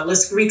Yeah.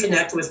 let's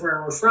reconnect with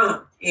where we're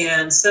from.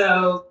 And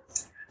so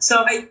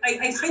I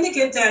kind of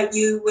get that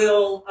you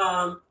will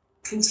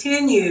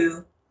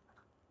continue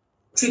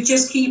to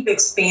just keep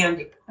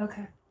expanding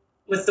Okay.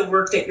 with the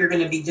work that you're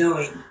going to be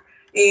doing.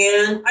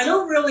 And I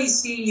don't really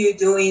see you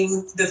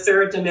doing the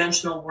third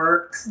dimensional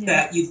work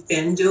that you've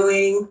been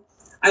doing.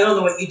 I don't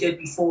know what you did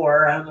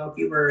before. I don't know if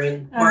you were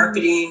in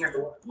marketing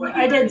or what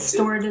you I were did into.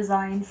 store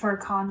design for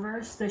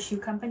Converse, the shoe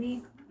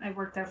company. I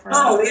worked there for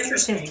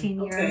interesting.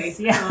 15 years. Okay.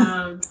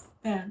 Yeah.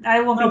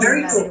 I won't be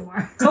doing that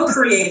anymore.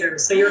 Co-creator.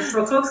 So you're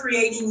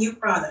co-creating new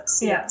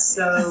products. Yeah.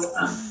 So,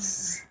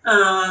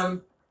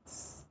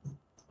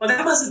 well,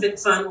 that must have been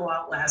fun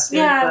while it lasted.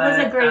 Yeah, it was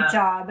a great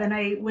job, and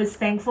I was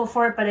thankful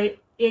for it. But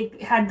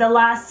it had the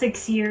last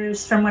 6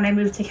 years from when I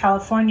moved to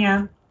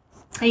California.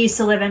 I used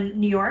to live in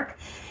New York.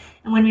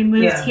 And when we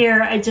moved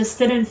here, I just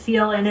didn't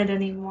feel in it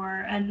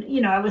anymore. And, you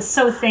know, I was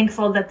so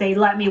thankful that they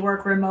let me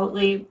work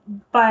remotely.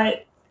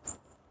 But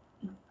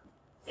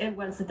it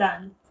was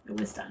done. It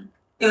was done.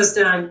 It was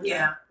done.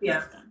 Yeah.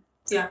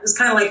 It was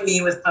kind of like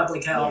me with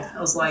public health. Yeah. I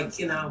was like,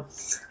 you know,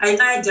 I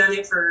had done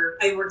it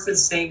I worked for the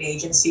same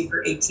agency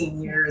for 18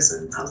 years,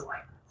 and I was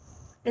like,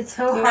 it's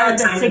so hard.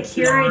 The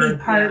security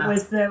part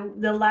was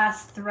the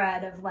last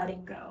thread of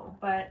letting go.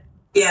 But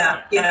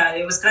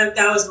it was that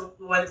was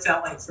what it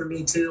felt like for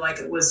me too. Like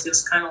it was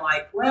just kind of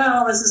like,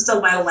 well, this is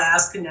still my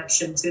last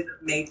connection to the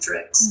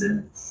matrix.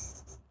 Mm-hmm.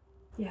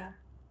 And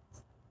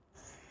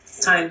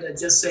time to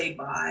just say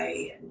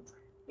bye.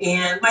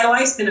 And my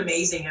life's been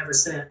amazing ever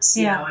since.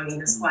 You know, I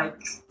mean, it's like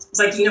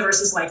the universe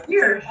is like,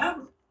 here,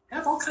 have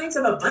all kinds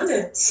of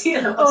abundance.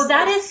 You know. Oh,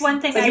 that is one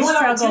thing I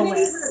struggle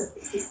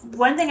with.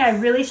 One thing I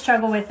really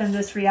struggle with in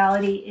this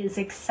reality is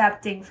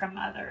accepting from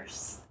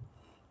others.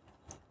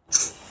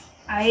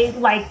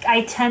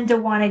 I tend to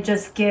want to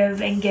just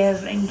give and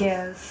give and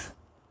give.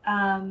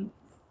 And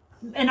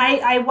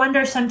I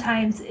wonder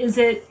sometimes,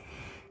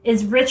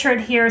 is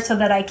Richard here so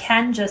that I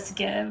can just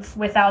give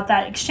without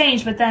that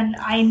exchange? But then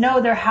I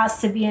know there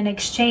has to be an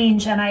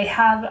exchange, and I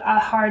have a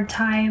hard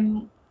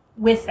time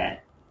with it.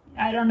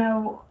 I don't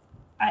know.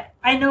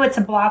 I know it's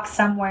a block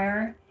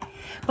somewhere.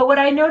 But what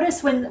I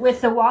notice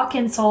with the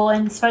walk-in soul,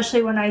 and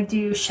especially when I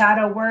do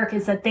shadow work,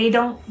 is that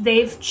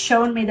they've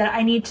shown me that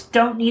I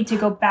don't need to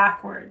go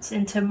backwards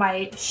into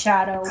my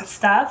shadow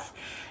stuff.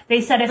 They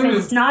said if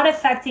it's not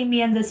affecting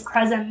me in this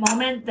present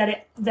moment,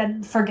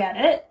 then forget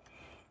it.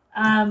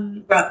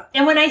 And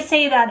when I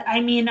say that,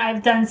 I mean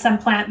I've done some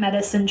plant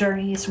medicine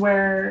journeys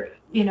where,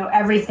 you know,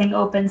 everything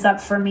opens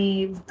up for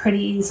me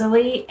pretty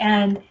easily,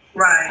 and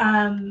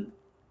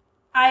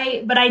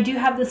I do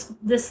have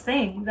this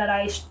thing that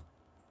I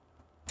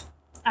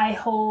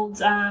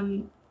hold.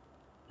 Okay,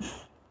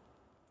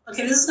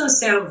 this is gonna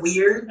sound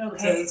weird.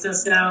 Okay, it's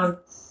gonna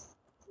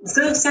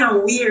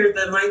sound weird,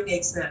 but it might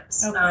make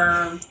sense.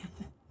 Okay.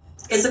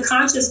 It's a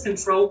conscious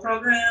control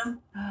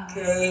program.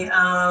 Okay.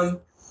 I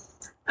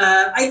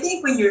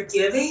think when you're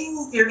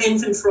giving, you're in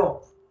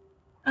control.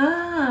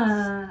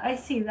 I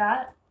see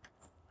that.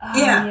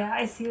 Yeah,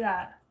 I see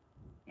that.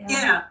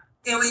 Yeah.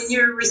 And when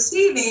you're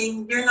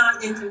receiving, you're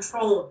not in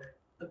control of it.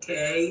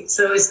 Okay.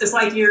 So it's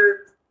like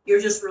you're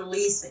just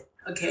releasing.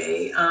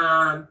 Okay.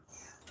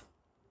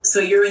 So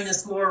you're in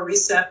this more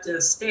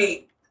receptive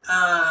state.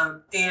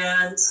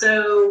 And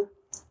so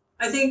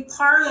I think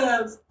part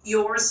of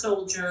your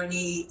soul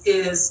journey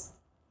is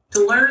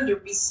to learn to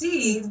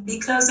receive,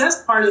 because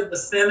that's part of the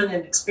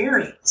feminine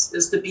experience,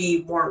 is to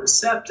be more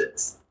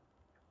receptive.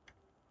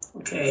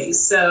 Okay,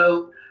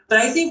 so, but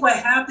I think what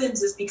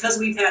happens is because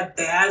we've had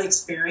bad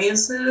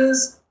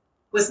experiences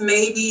with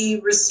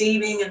maybe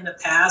receiving in the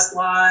past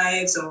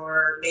lives,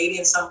 or maybe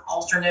in some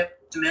alternate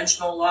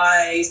dimensional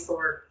life,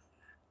 or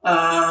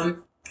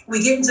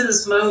we get into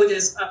this mode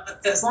as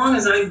long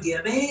as I'm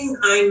giving,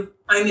 I'm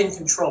in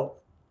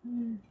control.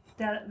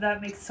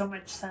 That makes so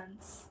much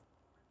sense.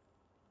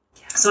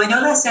 So I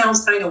know that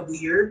sounds kind of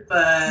weird,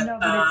 but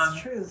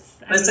it's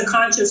truth. It's a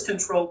conscious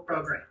control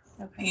program.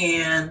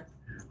 Okay. And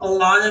a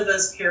lot of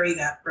us carry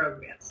that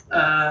program,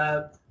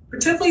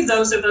 particularly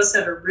those of us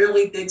that are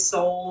really big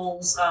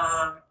souls.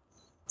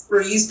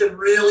 We're used to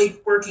really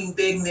working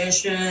big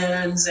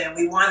missions, and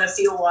we want to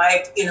feel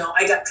like, you know,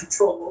 I got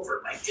control over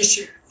my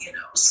mission, you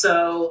know.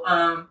 So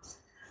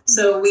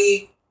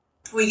we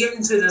get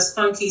into this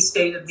funky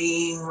state of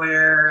being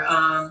where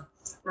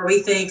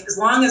we think as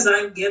long as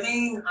I'm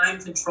giving, I'm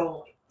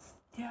controlling.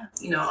 Yeah.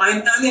 You know,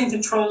 I'm in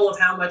control of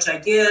how much I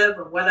give,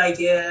 or what I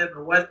give,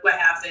 or what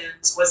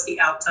happens, what's the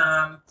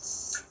outcome.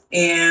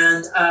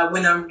 And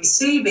when I'm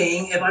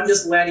receiving, if I'm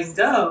just letting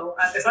go,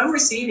 if I'm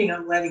receiving,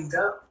 I'm letting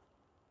go.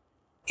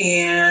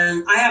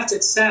 And I have to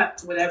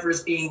accept whatever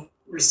is being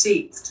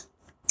received.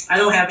 I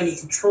don't have any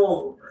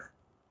control over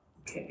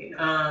it. Okay.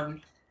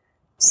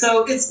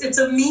 So it's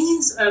a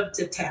means of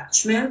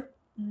detachment,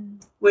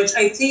 which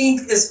I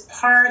think is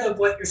part of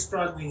what you're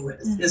struggling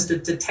with, is the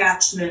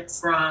detachment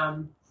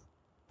from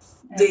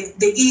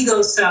the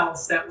ego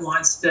self that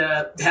wants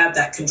to have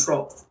that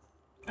control.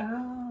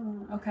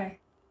 Oh, okay.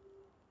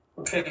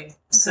 Okay.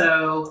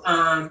 So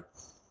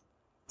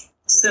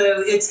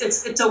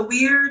it's a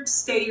weird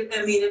state.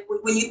 I mean,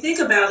 when you think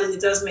about it,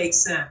 it does make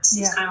sense.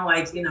 Yeah. It's kind of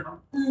like,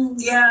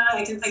 yeah,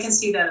 I can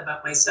see that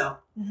about myself.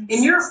 Mm-hmm.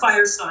 And you're a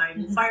fire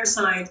sign. Mm-hmm. Fire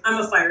sign.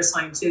 I'm a fire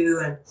sign too,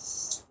 and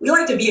we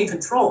like to be in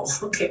control.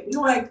 Okay, we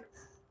like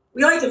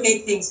to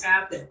make things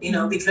happen.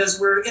 Mm-hmm. Because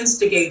we're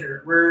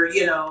instigator. We're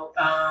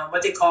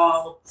what they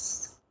call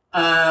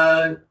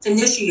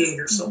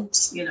initiator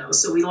souls.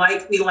 So we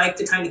like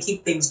to kind of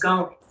keep things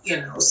going.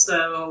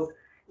 So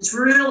it's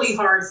really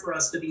hard for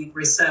us to be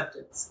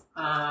receptive.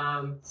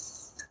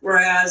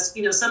 Whereas,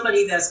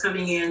 somebody that's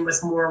coming in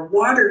with more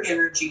water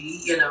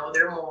energy,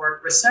 they're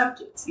more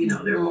receptive.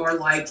 They're more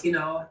like,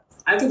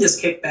 I can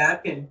just kick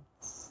back and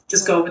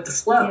just go with the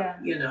flow.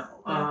 Yeah.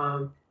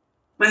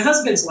 My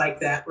husband's like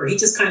that, where he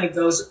just kind of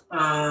goes,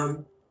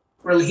 or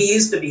he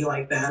used to be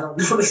like that. I don't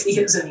know if he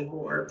is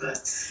anymore, but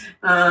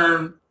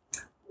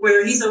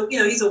where he's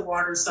a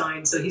water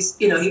sign, so he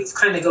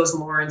kind of goes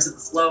more into the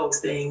flow of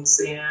things.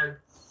 And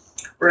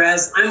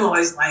whereas I'm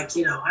always like,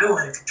 I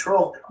want to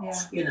control it all,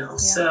 Yeah.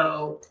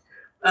 So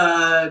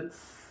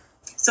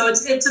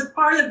it's a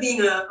part of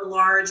being a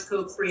large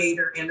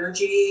co-creator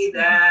energy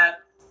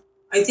that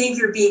I think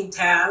you're being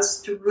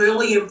tasked to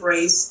really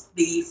embrace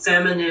the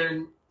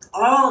feminine,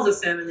 all the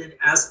feminine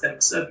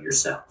aspects of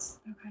yourself.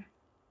 Okay.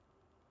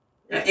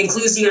 That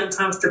includes the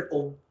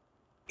uncomfortable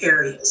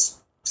areas.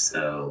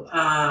 So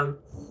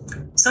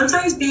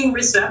sometimes being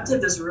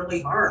receptive is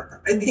really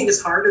hard. I think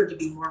it's harder to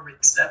be more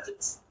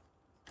receptive.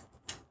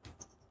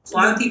 A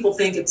lot of people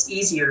think it's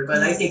easier,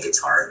 but I think it's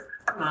harder.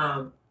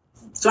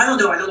 So I don't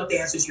know. I don't know if that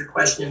answers your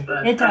question,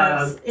 but it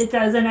does. It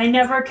does, and I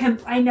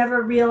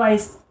never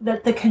realized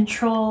that the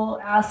control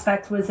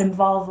aspect was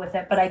involved with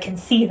it, but I can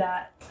see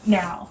that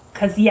now.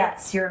 Because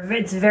yes,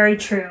 it's very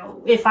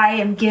true. If I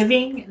am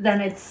giving,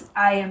 then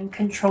I am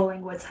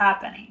controlling what's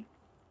happening.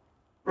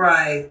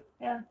 Right.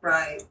 Yeah.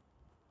 Right.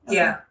 Okay.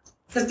 Yeah.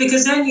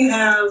 Because then you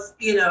have,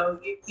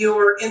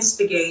 you're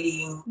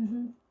instigating,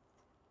 Mm-hmm.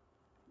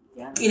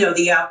 Yeah.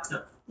 The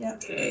outcome. Yeah.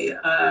 Okay.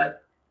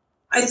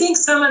 I think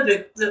some of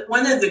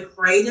one of the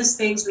greatest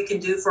things we can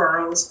do for our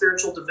own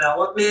spiritual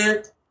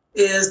development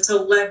is to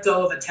let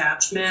go of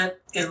attachment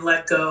and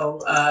let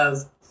go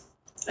of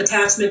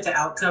attachment to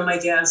outcome, I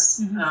guess,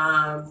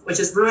 Mm-hmm. Which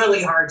is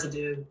really hard to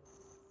do.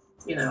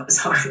 It's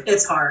hard.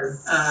 It's hard.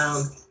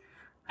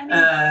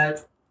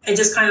 And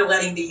just kind of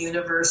letting the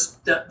universe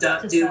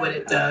do what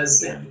it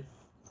does, and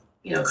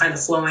kind of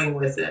flowing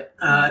with it.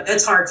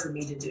 It's hard for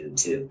me to do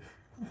too,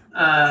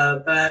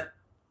 but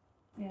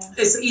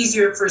it's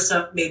easier for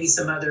maybe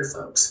some other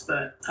folks.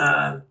 But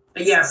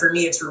yeah, for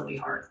me, it's really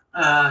hard.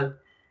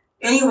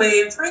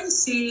 Anyway, I'm trying to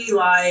see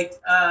I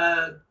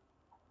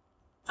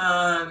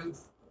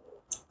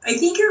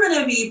think you're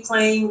going to be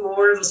playing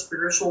more of a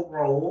spiritual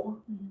role,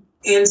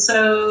 and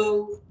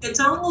so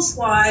it's almost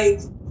like,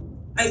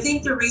 I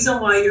think the reason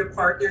why your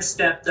partner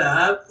stepped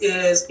up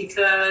is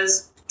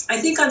because I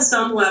think on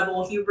some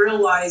level he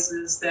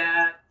realizes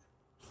that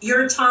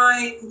your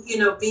time,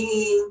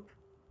 being,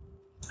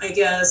 I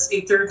guess,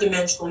 a third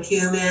dimensional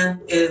human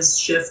is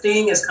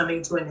shifting, is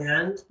coming to an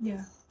end.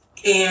 Yeah.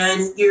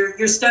 And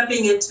you're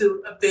stepping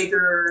into a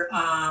bigger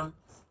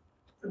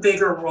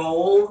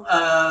role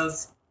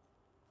of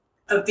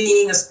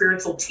being a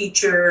spiritual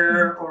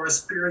teacher or a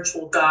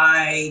spiritual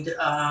guide.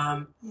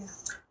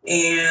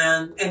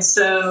 And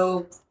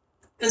so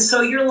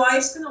your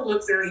life's going to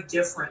look very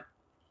different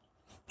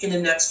in the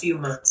next few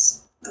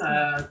months.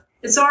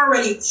 It's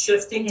already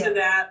shifting to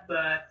that,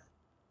 but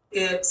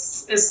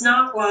it's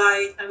not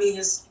like,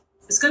 it's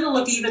going to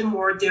look even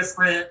more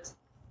different.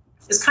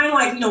 It's kind of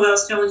like, what I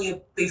was telling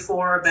you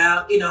before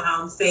about,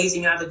 how I'm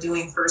phasing out of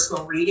doing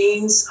personal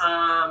readings.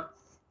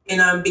 And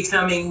I'm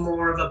becoming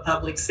more of a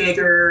public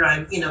figure.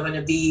 I'm, going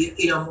to be,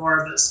 more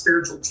of a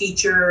spiritual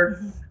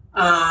teacher.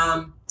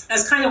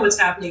 That's kind of what's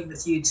happening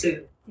with you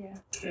too. Yeah.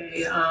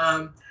 Okay.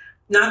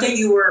 Not that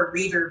you were a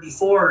reader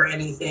before or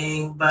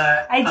anything,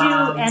 but I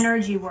do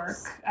energy work.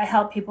 I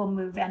help people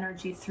move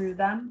energy through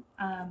them.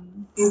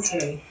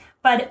 Okay.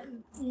 But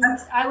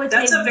I would say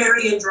that's a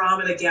very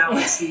Andromeda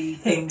galaxy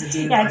thing to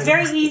do. Yeah, it's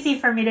very easy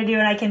for me to do,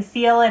 and I can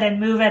feel it and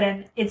move it,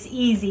 and it's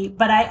easy.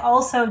 But I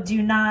also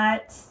do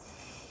not.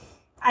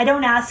 I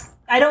don't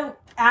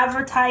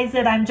advertise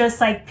it. I'm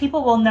just like,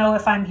 people will know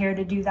if I'm here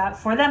to do that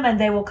for them, and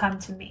they will come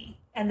to me,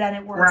 and then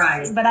it works.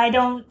 Right. But I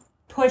don't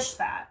push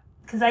that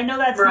because I know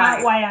that's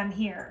not why I'm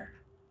here.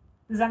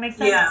 Does that make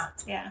sense? Yeah.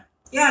 Yeah.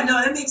 Yeah.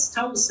 No, that makes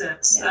total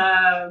sense.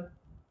 Yeah.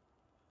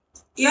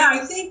 I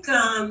think.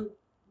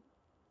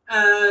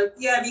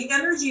 The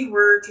energy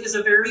work is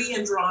a very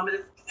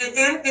Andromeda.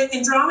 And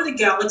Andromeda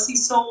galaxy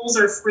souls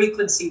are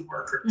frequency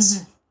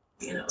workers.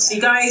 So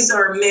you guys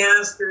are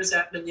masters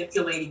at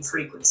manipulating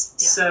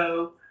frequencies.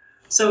 Yeah.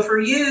 So for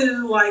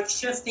you, like,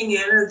 shifting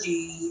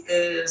energy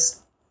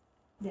is,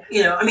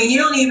 you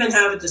don't even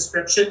have a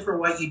description for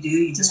what you do.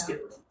 You just do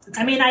it.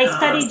 Okay. I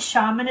studied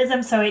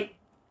shamanism, so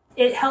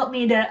it helped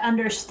me to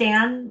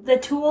understand the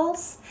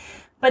tools.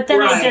 But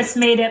then I Right. just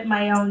made it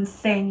my own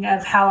thing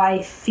of how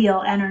I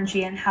feel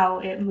energy and how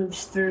it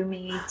moves through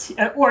me.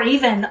 Or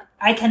even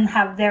I can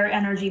have their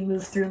energy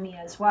move through me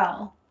as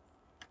well.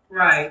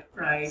 Right,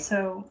 right.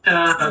 So,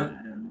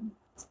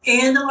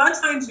 And a lot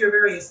of times you're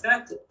very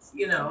effective,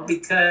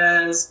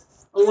 because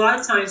a lot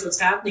of times what's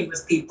happening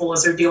with people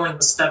is they're dealing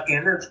with stuck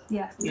energy.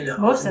 Yeah,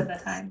 most of the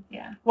time,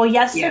 yeah. Well,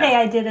 yesterday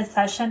I did a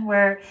session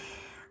where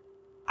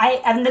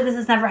I know this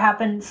has never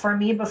happened for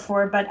me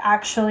before, but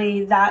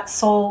actually that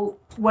soul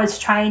was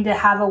trying to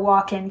have a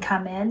walk-in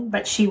come in,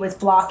 but she was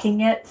blocking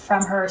it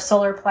from her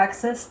solar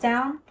plexus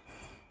down.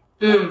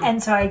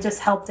 And so I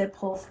just helped it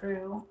pull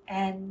through,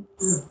 and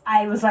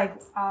I was like,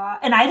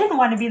 and I didn't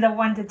want to be the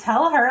one to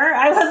tell her.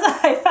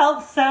 I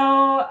felt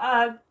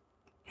so,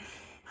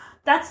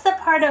 that's the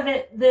part of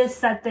it,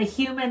 that the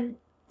human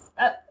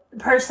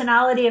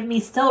personality of me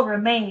still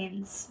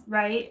remains,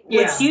 right?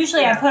 Yeah, Which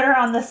usually I put her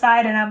on the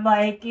side and I'm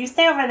like, you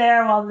stay over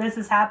there while this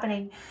is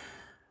happening.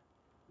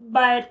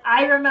 But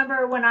I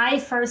remember when I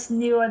first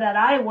knew that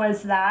I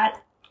was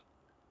that,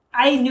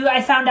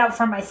 I found out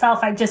for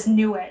myself. I just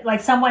knew it. Like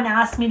someone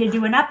asked me to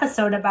do an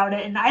episode about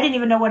it and I didn't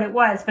even know what it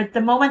was. But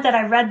the moment that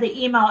I read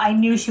the email, I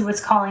knew she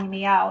was calling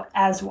me out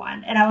as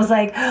one. And I was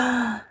like,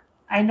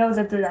 I know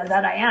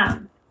that I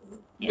am.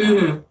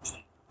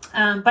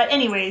 But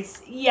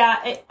anyways,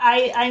 yeah,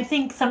 I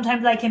think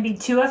sometimes I can be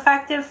too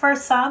effective for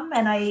some.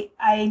 And I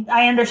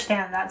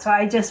understand that. So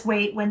I just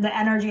wait when the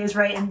energy is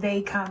right and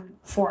they come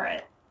for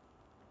it.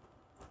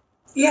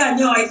 Yeah,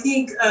 no, I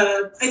think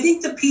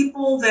the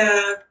people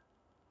that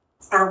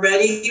are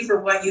ready for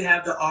what you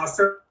have to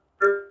offer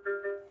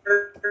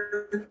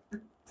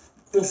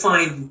will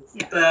find you.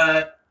 Yeah.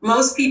 But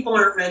most people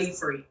aren't ready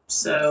for you.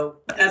 So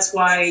that's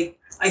why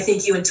I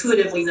think you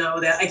intuitively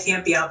know that I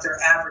can't be out there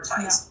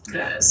advertising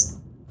because,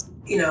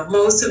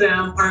 most of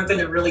them aren't going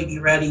to really be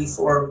ready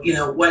for,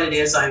 what it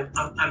is I'm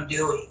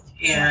doing.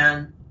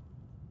 And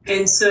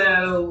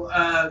so,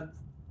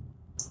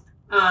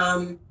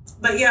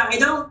 but yeah,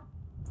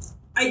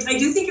 I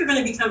do think you're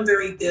going to become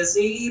very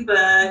busy,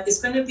 but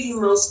it's going to be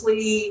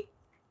mostly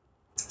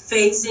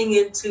phasing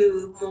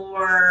into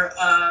more,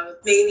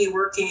 maybe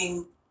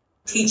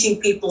teaching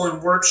people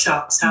in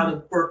workshops how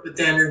to work with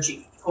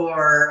energy,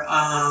 or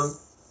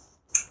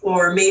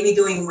maybe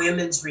doing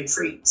women's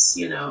retreats,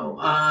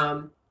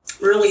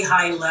 really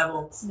high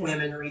level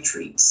women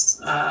retreats.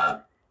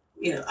 I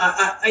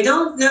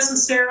don't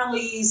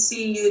necessarily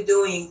see you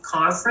doing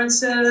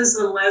conferences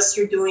unless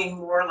you're doing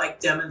more like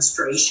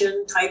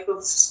demonstration type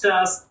of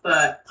stuff,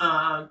 but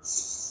I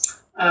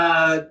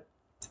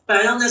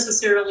don't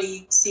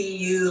necessarily see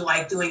you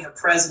like doing a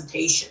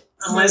presentation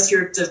unless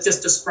you're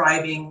just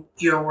describing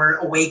your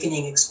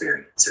awakening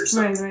experience or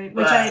something. Right.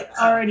 Which I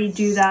already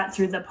do that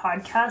through the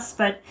podcast,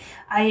 but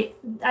I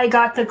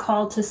got the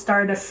call to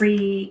start a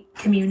free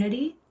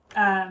community.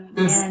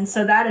 And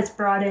so that has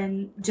brought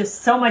in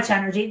just so much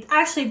energy.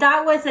 Actually,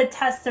 that was a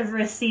test of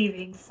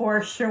receiving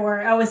for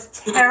sure. I was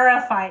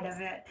terrified of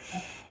it.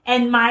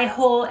 And my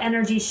whole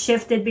energy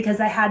shifted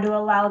because I had to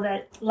allow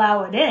it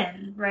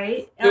in,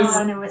 right?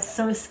 And it was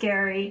so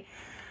scary.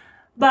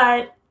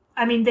 But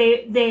I mean,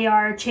 they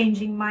are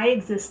changing my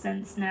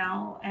existence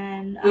now.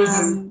 And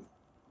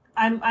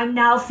I'm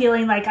now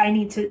feeling like I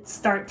need to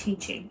start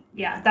teaching.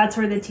 Yeah, that's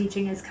where the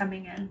teaching is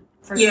coming in.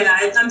 Sure.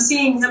 I'm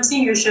seeing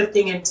you're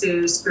shifting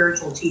into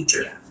spiritual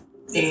teacher,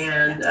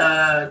 and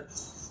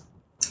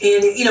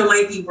it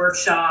might be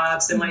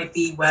workshops, it might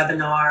be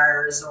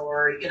webinars,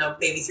 or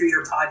maybe through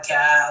your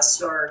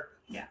podcast, or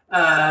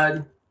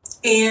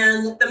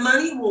and the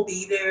money will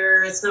be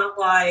there. It's not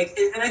like,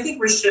 and I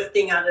think we're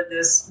shifting out of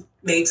this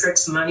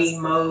matrix money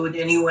mode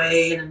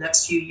anyway in the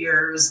next few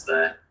years,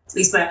 but at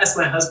least that's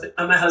my husband.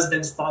 My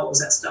husband follows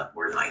that stuff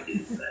more than I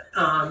do, but.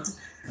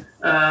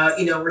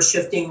 We're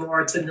shifting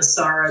more to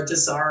Nasara,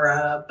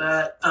 Jazara,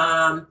 but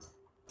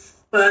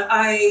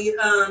I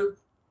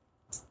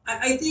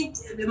think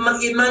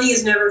money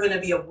is never going to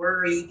be a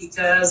worry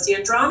because the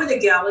Andromeda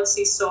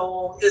Galaxy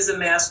Soul is a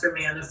master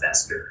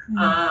manifester.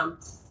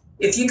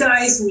 If you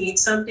guys need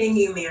something,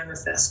 you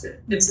manifest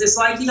it. It's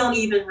like you don't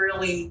even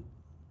really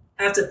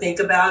have to think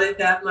about it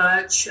that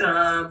much.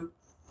 And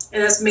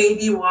that's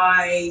maybe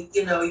why,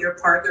 your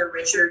partner,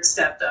 Richard,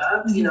 stepped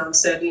up, and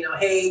said,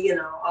 hey,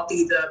 I'll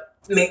be the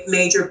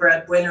major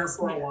breadwinner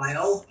for a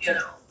while,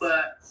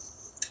 but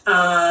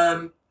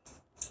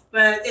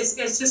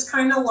it's just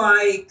kind of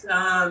like,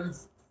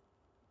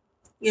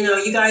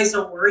 you guys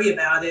don't worry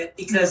about it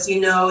because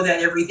you know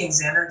that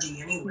everything's energy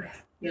anyway,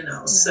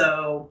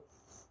 so,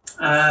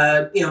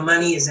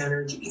 money is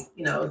energy,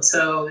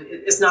 so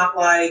it's not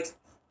like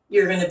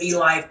you're going to be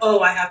like,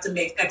 oh, I have to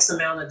make X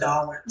amount of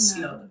dollars,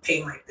 to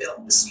pay my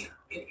bills,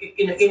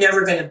 you're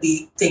never going to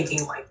be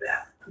thinking like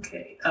that.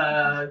 Okay.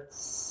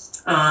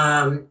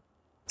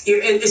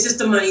 It's just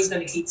the money's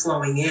going to keep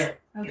flowing in,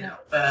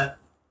 but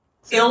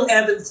it'll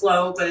ebb and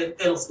flow, but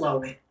it'll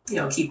flow in,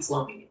 keep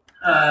flowing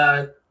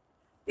in.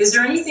 Is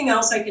there anything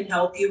else I can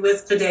help you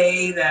with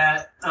today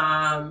that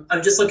I'm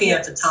just looking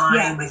at the time.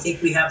 Yeah. I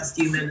think we have a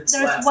few minutes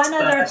There's left. one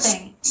other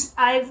thing.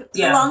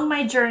 Along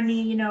my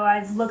journey,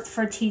 I've looked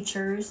for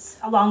teachers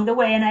along the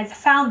way, and I've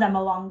found them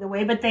along the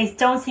way, but they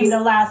don't seem to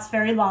last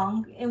very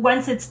long. And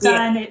once it's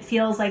done, it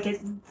feels like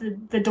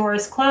the door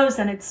is closed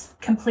and it's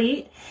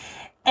complete.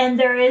 And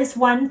there is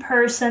one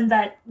person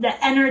that the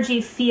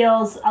energy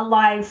feels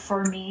alive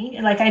for me.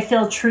 Like I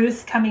feel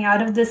truth coming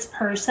out of this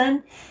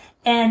person.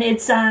 And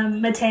it's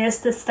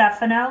Mateus De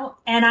Stefano.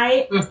 And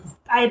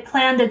I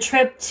planned a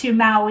trip to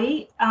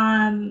Maui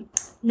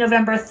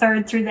November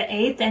 3rd through the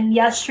 8th. And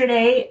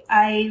yesterday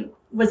I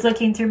was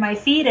looking through my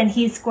feed, and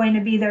he's going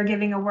to be there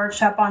giving a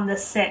workshop on the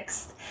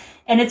 6th.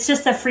 And it's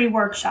just a free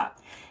workshop.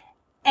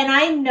 And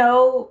I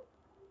know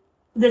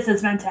this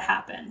is meant to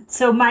happen.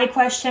 So my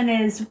question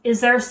is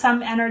there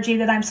some energy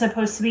that I'm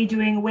supposed to be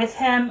doing with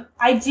him?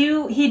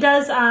 He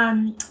does,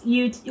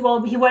 he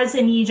was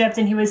in Egypt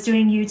and he was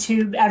doing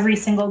YouTube every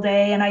single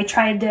day, and I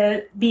tried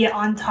to be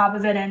on top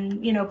of it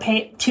and,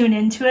 tune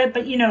into it,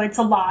 but it's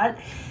a lot.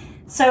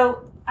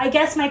 So I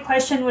guess my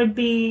question would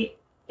be,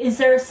 is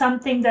there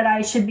something that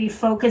I should be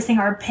focusing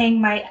or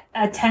paying my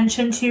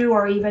attention to,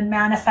 or even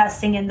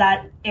manifesting in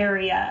that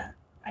area,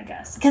 I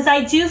guess? Because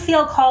I do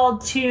feel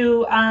called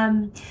to,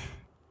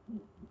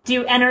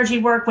 do energy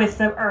work with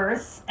the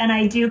earth, and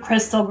I do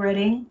crystal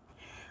gridding.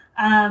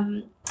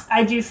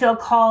 I do feel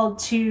called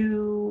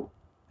to,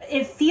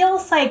 it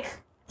feels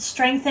like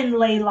strengthen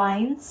ley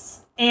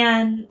lines,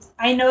 and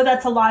I know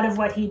that's a lot of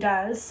what he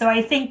does. So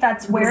I think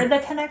that's where the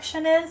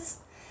connection is.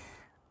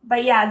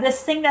 But yeah,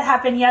 this thing that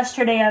happened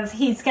yesterday of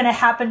he's going to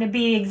happen to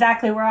be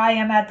exactly where I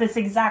am at this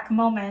exact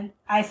moment,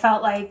 I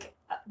felt like,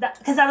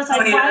 because I was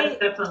like, why?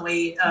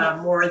 Definitely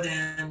more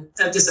than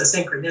just a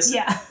synchronicity.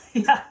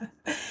 Yeah.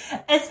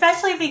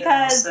 Especially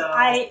because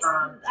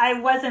I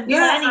wasn't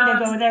planning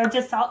to go there.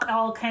 Just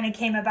all kind of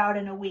came about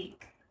in a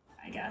week,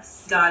 I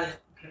guess. Got it.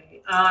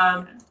 Okay.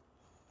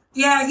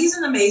 He's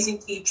an amazing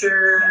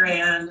teacher,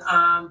 and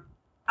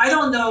I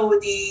don't know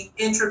the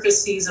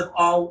intricacies of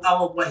all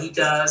of what he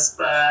does,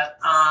 but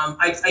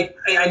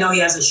I know he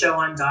has a show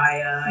on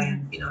Gaia,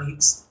 and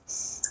he's.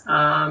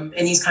 And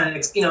he's kind of,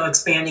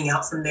 expanding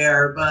out from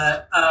there.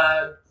 But,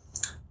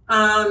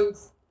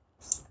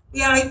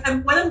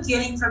 what I'm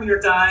getting from your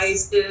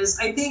guys is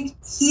I think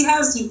he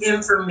has the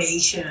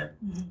information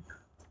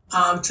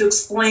to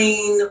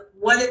explain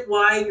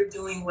why you're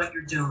doing what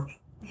you're doing.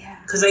 Yeah.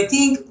 Because I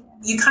think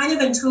you kind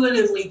of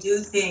intuitively do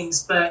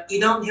things, but you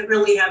don't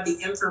really have the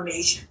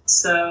information.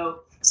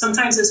 So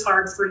sometimes it's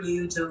hard for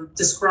you to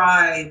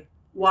describe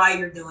why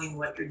you're doing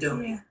what you're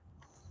doing. Yeah.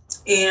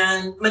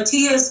 And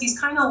Matthias, he's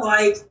kind of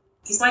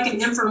he's like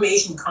an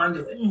information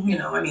conduit,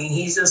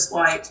 he's just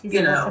like, he's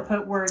to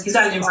put words, he's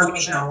got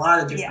information on a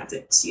lot of different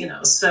things,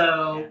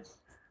 so,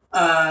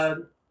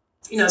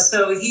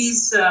 so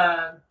he's,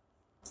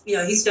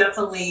 he's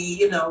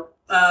definitely,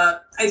 I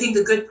think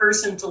a good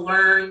person to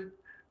learn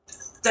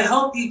to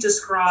help you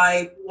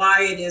describe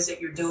why it is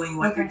that you're doing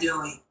what you're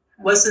doing.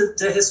 What's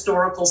the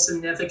historical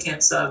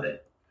significance of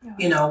it?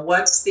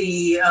 What's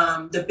the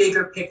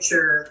bigger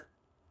picture,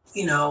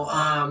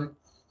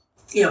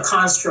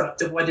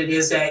 construct of what it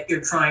is that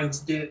you're trying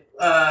to do.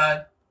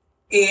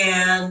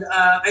 And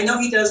I know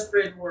he does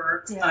grid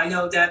work. Yeah. I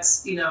know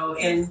that's,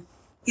 and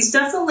he's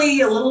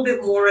definitely a little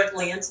bit more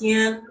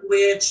Atlantean,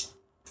 which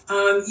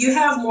you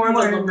have more of a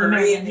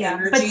Lemurian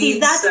energy. But see,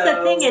 that's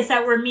the thing, is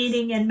that we're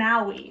meeting in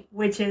Maui,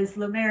 which is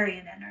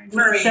Lemurian energy.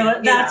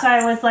 So that's why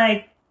I was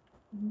like,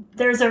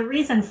 there's a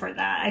reason for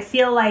that. I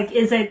feel like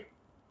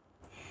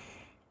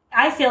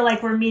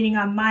we're meeting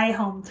on my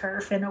home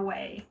turf in a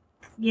way.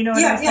 You know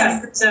what I'm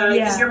saying?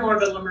 Because you're more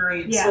of a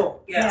Lemurian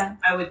soul. Yeah,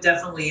 I would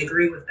definitely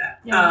agree with that.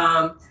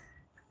 Yeah.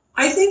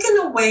 I think in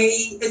a way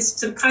it's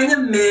to kind of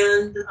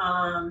mend,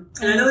 and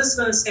I know this is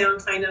going to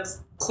sound kind of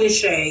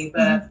cliche,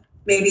 but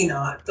maybe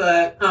not,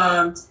 but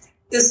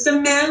is to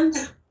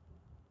mend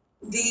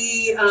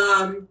the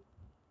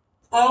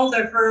all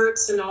the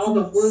hurts and all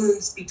the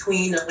wounds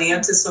between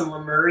Atlantis and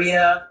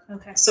Lemuria.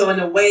 Okay. So in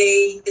a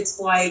way,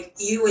 it's like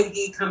you and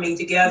he coming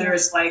together.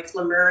 It's like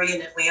Lemuria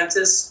and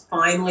Atlantis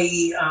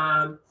finally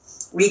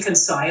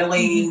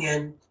reconciling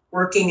and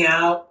working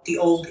out the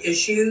old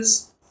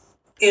issues,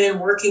 and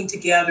working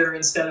together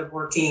instead of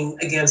working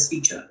against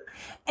each other.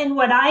 And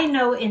what I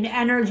know in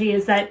energy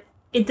is that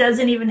it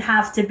doesn't even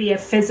have to be a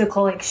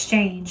physical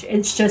exchange.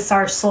 It's just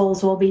our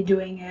souls will be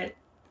doing it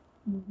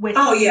with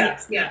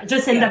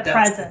just in the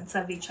presence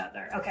of each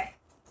other. Okay.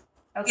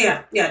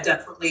 Yeah,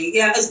 definitely.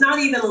 Yeah, it's not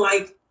even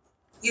like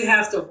you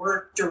have to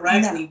work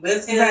directly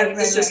with him.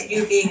 It's just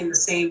you being in the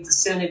same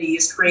vicinity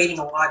is creating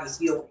a lot of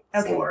healing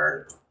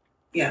for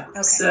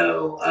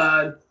so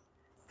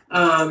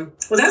well,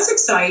 that's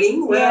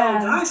exciting.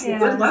 Well,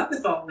 good luck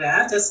with all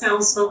that. That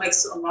sounds like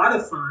a lot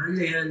of fun.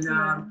 And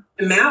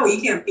in Maui,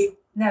 you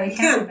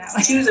can't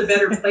choose a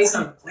better place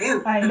on the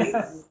planet. I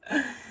know.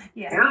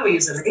 Maui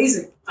is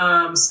amazing.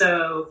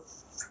 So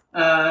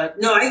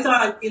No, I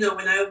thought,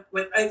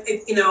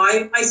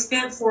 I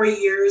spent 4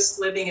 years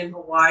living in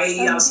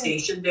Hawaii. I was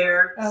stationed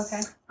there.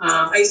 Okay.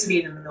 I used to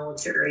be in the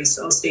military,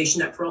 so I was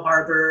stationed at Pearl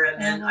Harbor,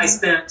 and then I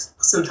spent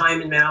some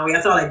time in Maui.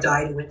 I thought I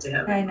died and went to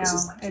heaven. I know,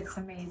 it's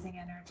amazing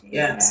energy.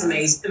 Yeah, it's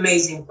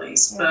amazing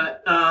place.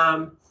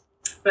 Yeah.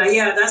 But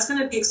yeah, that's going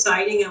to be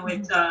exciting. And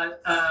with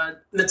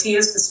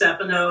Matthias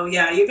DeStefano,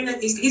 yeah, he's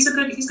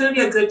going to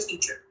be a good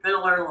teacher. I'm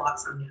going to learn a lot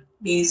from him.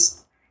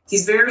 He's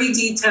very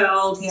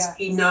detailed.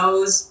 He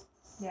knows.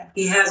 Yeah.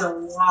 He has a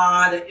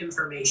lot of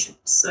information.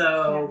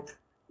 So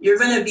you're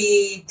going to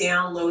be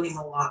downloading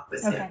a lot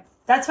with him.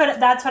 That's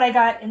what I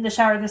got in the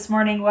shower this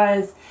morning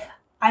was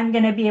I'm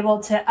going to be able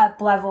to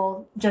up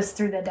level just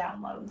through the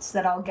downloads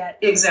that I'll get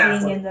being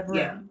in the room.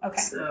 Yeah.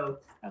 Okay. So,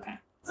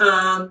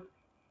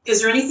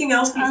 is there anything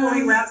else before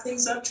we wrap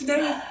things up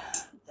today?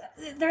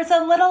 There's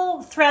a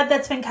little thread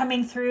that's been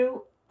coming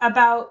through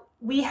about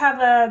we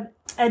have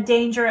a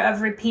danger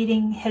of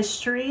repeating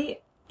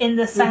history in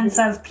the sense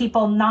of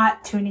people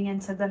not tuning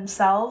into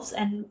themselves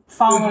and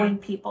following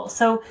people.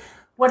 So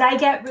what I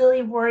get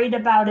really worried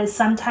about is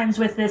sometimes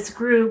with this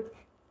group,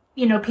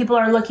 people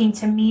are looking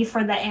to me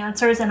for the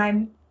answers, and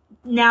I'm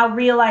now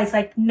realize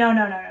like, no.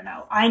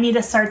 I need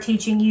to start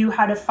teaching you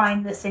how to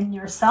find this in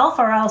yourself,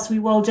 or else we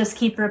will just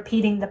keep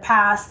repeating the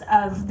past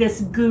of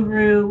this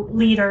guru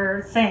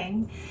leader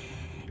thing.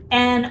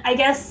 And I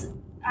guess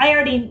I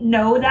already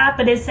know that,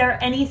 but is there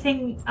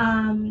anything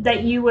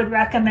that you would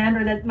recommend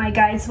or that my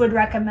guides would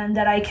recommend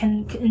that I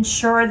can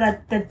ensure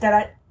that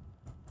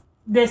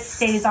this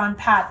stays on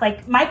path?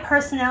 Like, my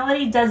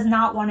personality does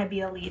not want to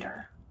be a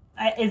leader.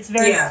 It's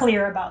very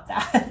clear about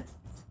that.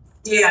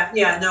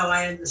 No,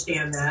 I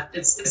understand that.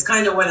 It's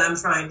kind of what I'm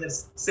trying to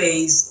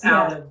phase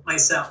out of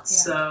myself. Yeah.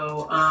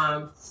 So,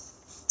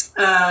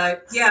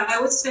 I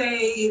would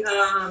say,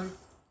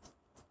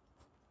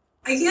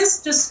 I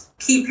guess just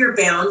keep your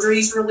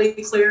boundaries really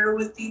clear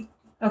with people.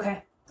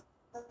 Okay.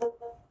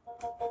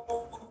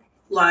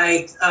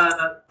 Like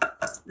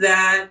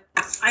that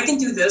I can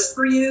do this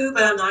for you,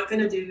 but I'm not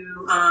going to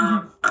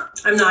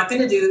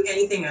do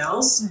anything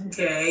else. Mm-hmm.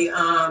 Okay.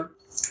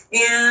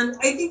 And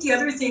I think the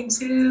other thing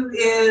too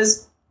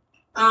is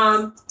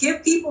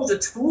give people the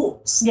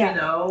tools. Yeah,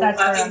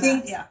 that's I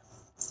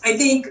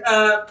think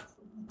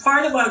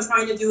part of what I'm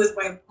trying to do with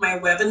my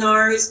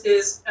webinars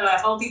is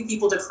helping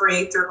people to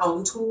create their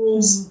own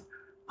tools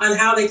on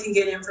how they can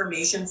get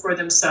information for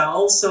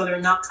themselves, so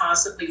they're not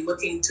constantly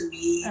looking to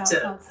me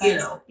to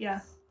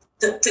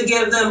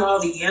give them all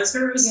the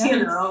answers.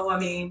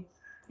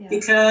 Yeah.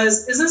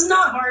 Because this is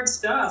not hard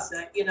stuff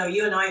that you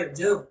and I are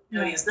doing.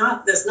 I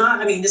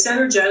mean, this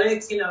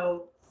energetic,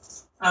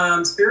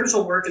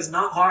 spiritual work is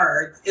not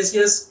hard. It's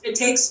just it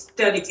takes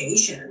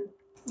dedication.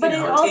 But it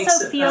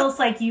also feels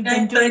like you've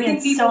been doing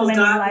it so many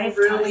lifetimes.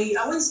 Really,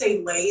 I wouldn't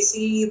say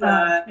lazy,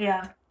 but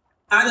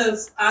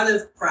out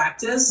of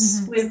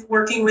practice with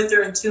working with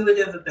their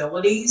intuitive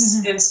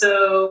abilities. And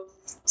so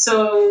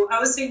I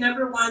would say,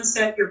 number one,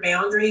 set your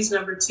boundaries.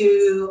 Number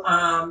two,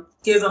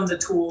 give them the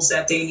tools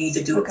that they need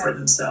to do it for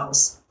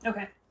themselves.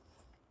 Okay.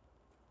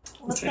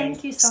 Well,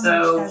 thank you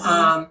so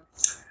much.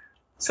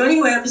 So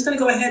anyway, I'm just going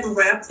to go ahead and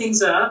wrap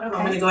things up. Okay.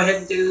 I'm going to go ahead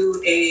and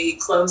do a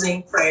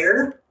closing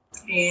prayer.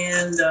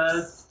 And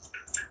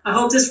I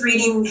hope this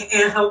reading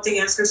helped to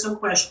answer some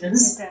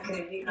questions.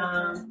 Okay.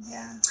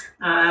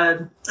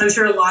 I'm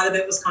sure a lot of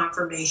it was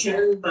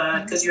confirmation,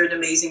 but because you're an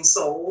amazing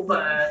soul.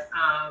 But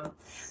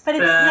it's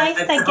nice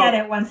to get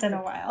it once in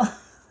a while.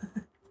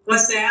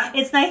 What's that?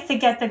 It's nice to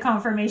get the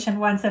confirmation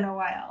once in a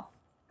while.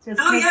 I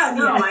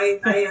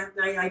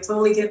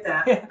totally get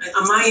that. Yeah.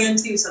 On my end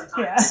too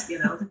sometimes,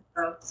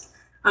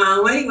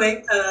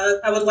 Anyway,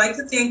 I would like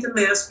to thank the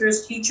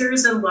masters,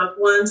 teachers, and loved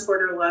ones for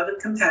their love and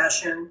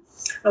compassion.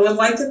 I would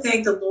like to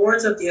thank the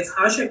lords of the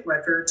Akashic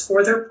Records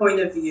for their point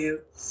of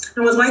view.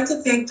 I would like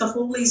to thank the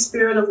Holy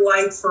Spirit of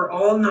Light for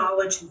all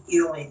knowledge and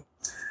healing.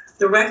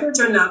 The records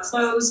are not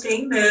closed,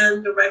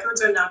 amen. The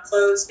records are not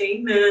closed,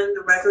 amen.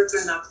 The records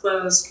are not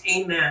closed,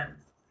 amen.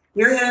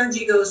 Your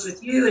energy goes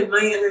with you, and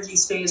my energy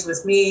stays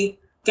with me.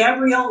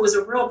 Gabrielle, it was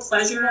a real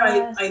pleasure.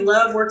 Yes. I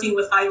love working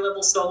with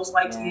high-level souls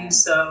like you.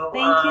 So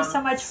thank you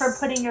so much for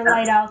putting your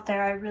light out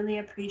there. I really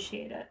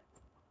appreciate it.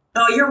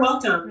 Oh, you're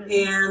welcome.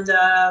 Really. And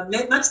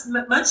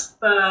much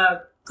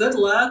good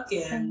luck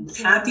and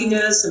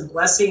happiness and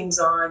blessings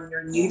on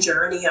your new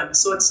journey. I'm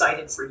so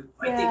excited for you.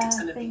 I think it's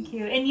going to be. Thank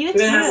you. And you too.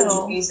 You're going to have an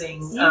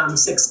amazing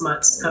 6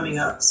 months coming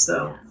up.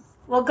 So. Yeah.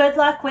 Well, good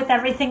luck with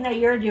everything that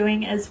you're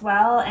doing as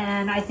well.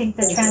 And I think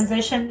the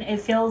transition, it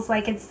feels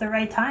like it's the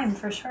right time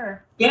for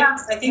sure. Yeah,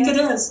 I think it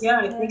is.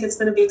 Yeah, I think it's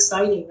going to be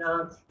exciting.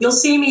 You'll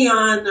see me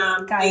on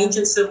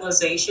Ancient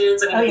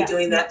Civilizations. I'm going to be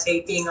doing that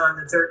taping on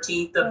the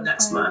 13th of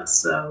next month.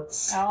 So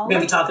we're going to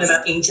be talking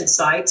about ancient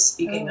sites,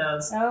 speaking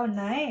of. Oh,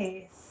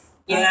 nice.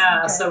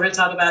 Yeah, so we're going to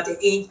talk about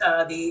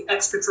the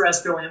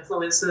extraterrestrial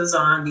influences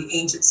on the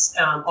ancient,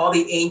 all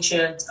the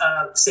ancient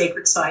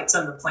sacred sites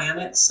on the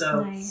planet.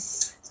 So.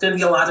 Nice. Going to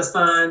be a lot of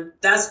fun.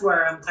 That's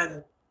where I'm kind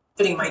of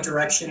putting my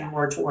direction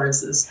more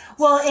towards is.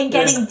 Well, and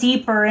getting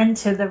deeper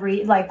into the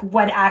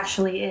what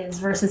actually is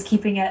versus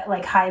keeping it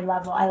like high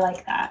level. I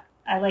like that.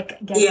 I like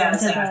getting into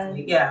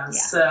exactly.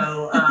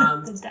 So,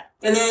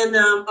 and then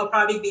I'll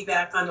probably be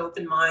back on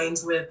Open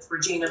Minds with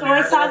Regina. Oh,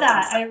 I saw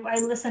that. I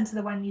listened to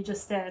the one you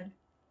just did.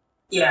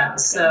 Yeah.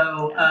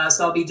 So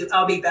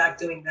I'll be back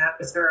doing that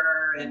with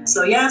her, and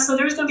so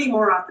there's going to be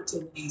more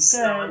opportunities.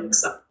 So I'm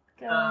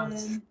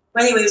excited.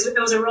 Anyways, it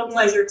was a real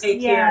pleasure.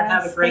 Take care.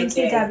 Have a great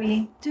day. Thank you,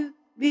 Debbie. To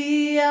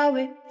be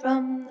away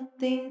from the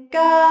thing,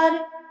 God,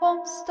 it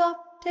won't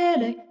stop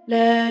till I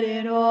let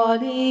it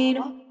all in.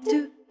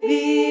 To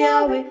be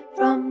away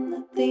from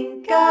the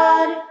thing,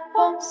 God, it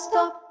won't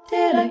stop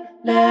till I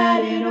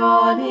let it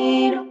all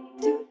in.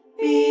 To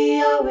be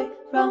away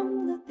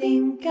from the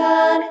thing,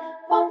 God, it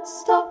won't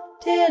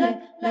stop till I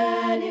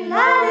let it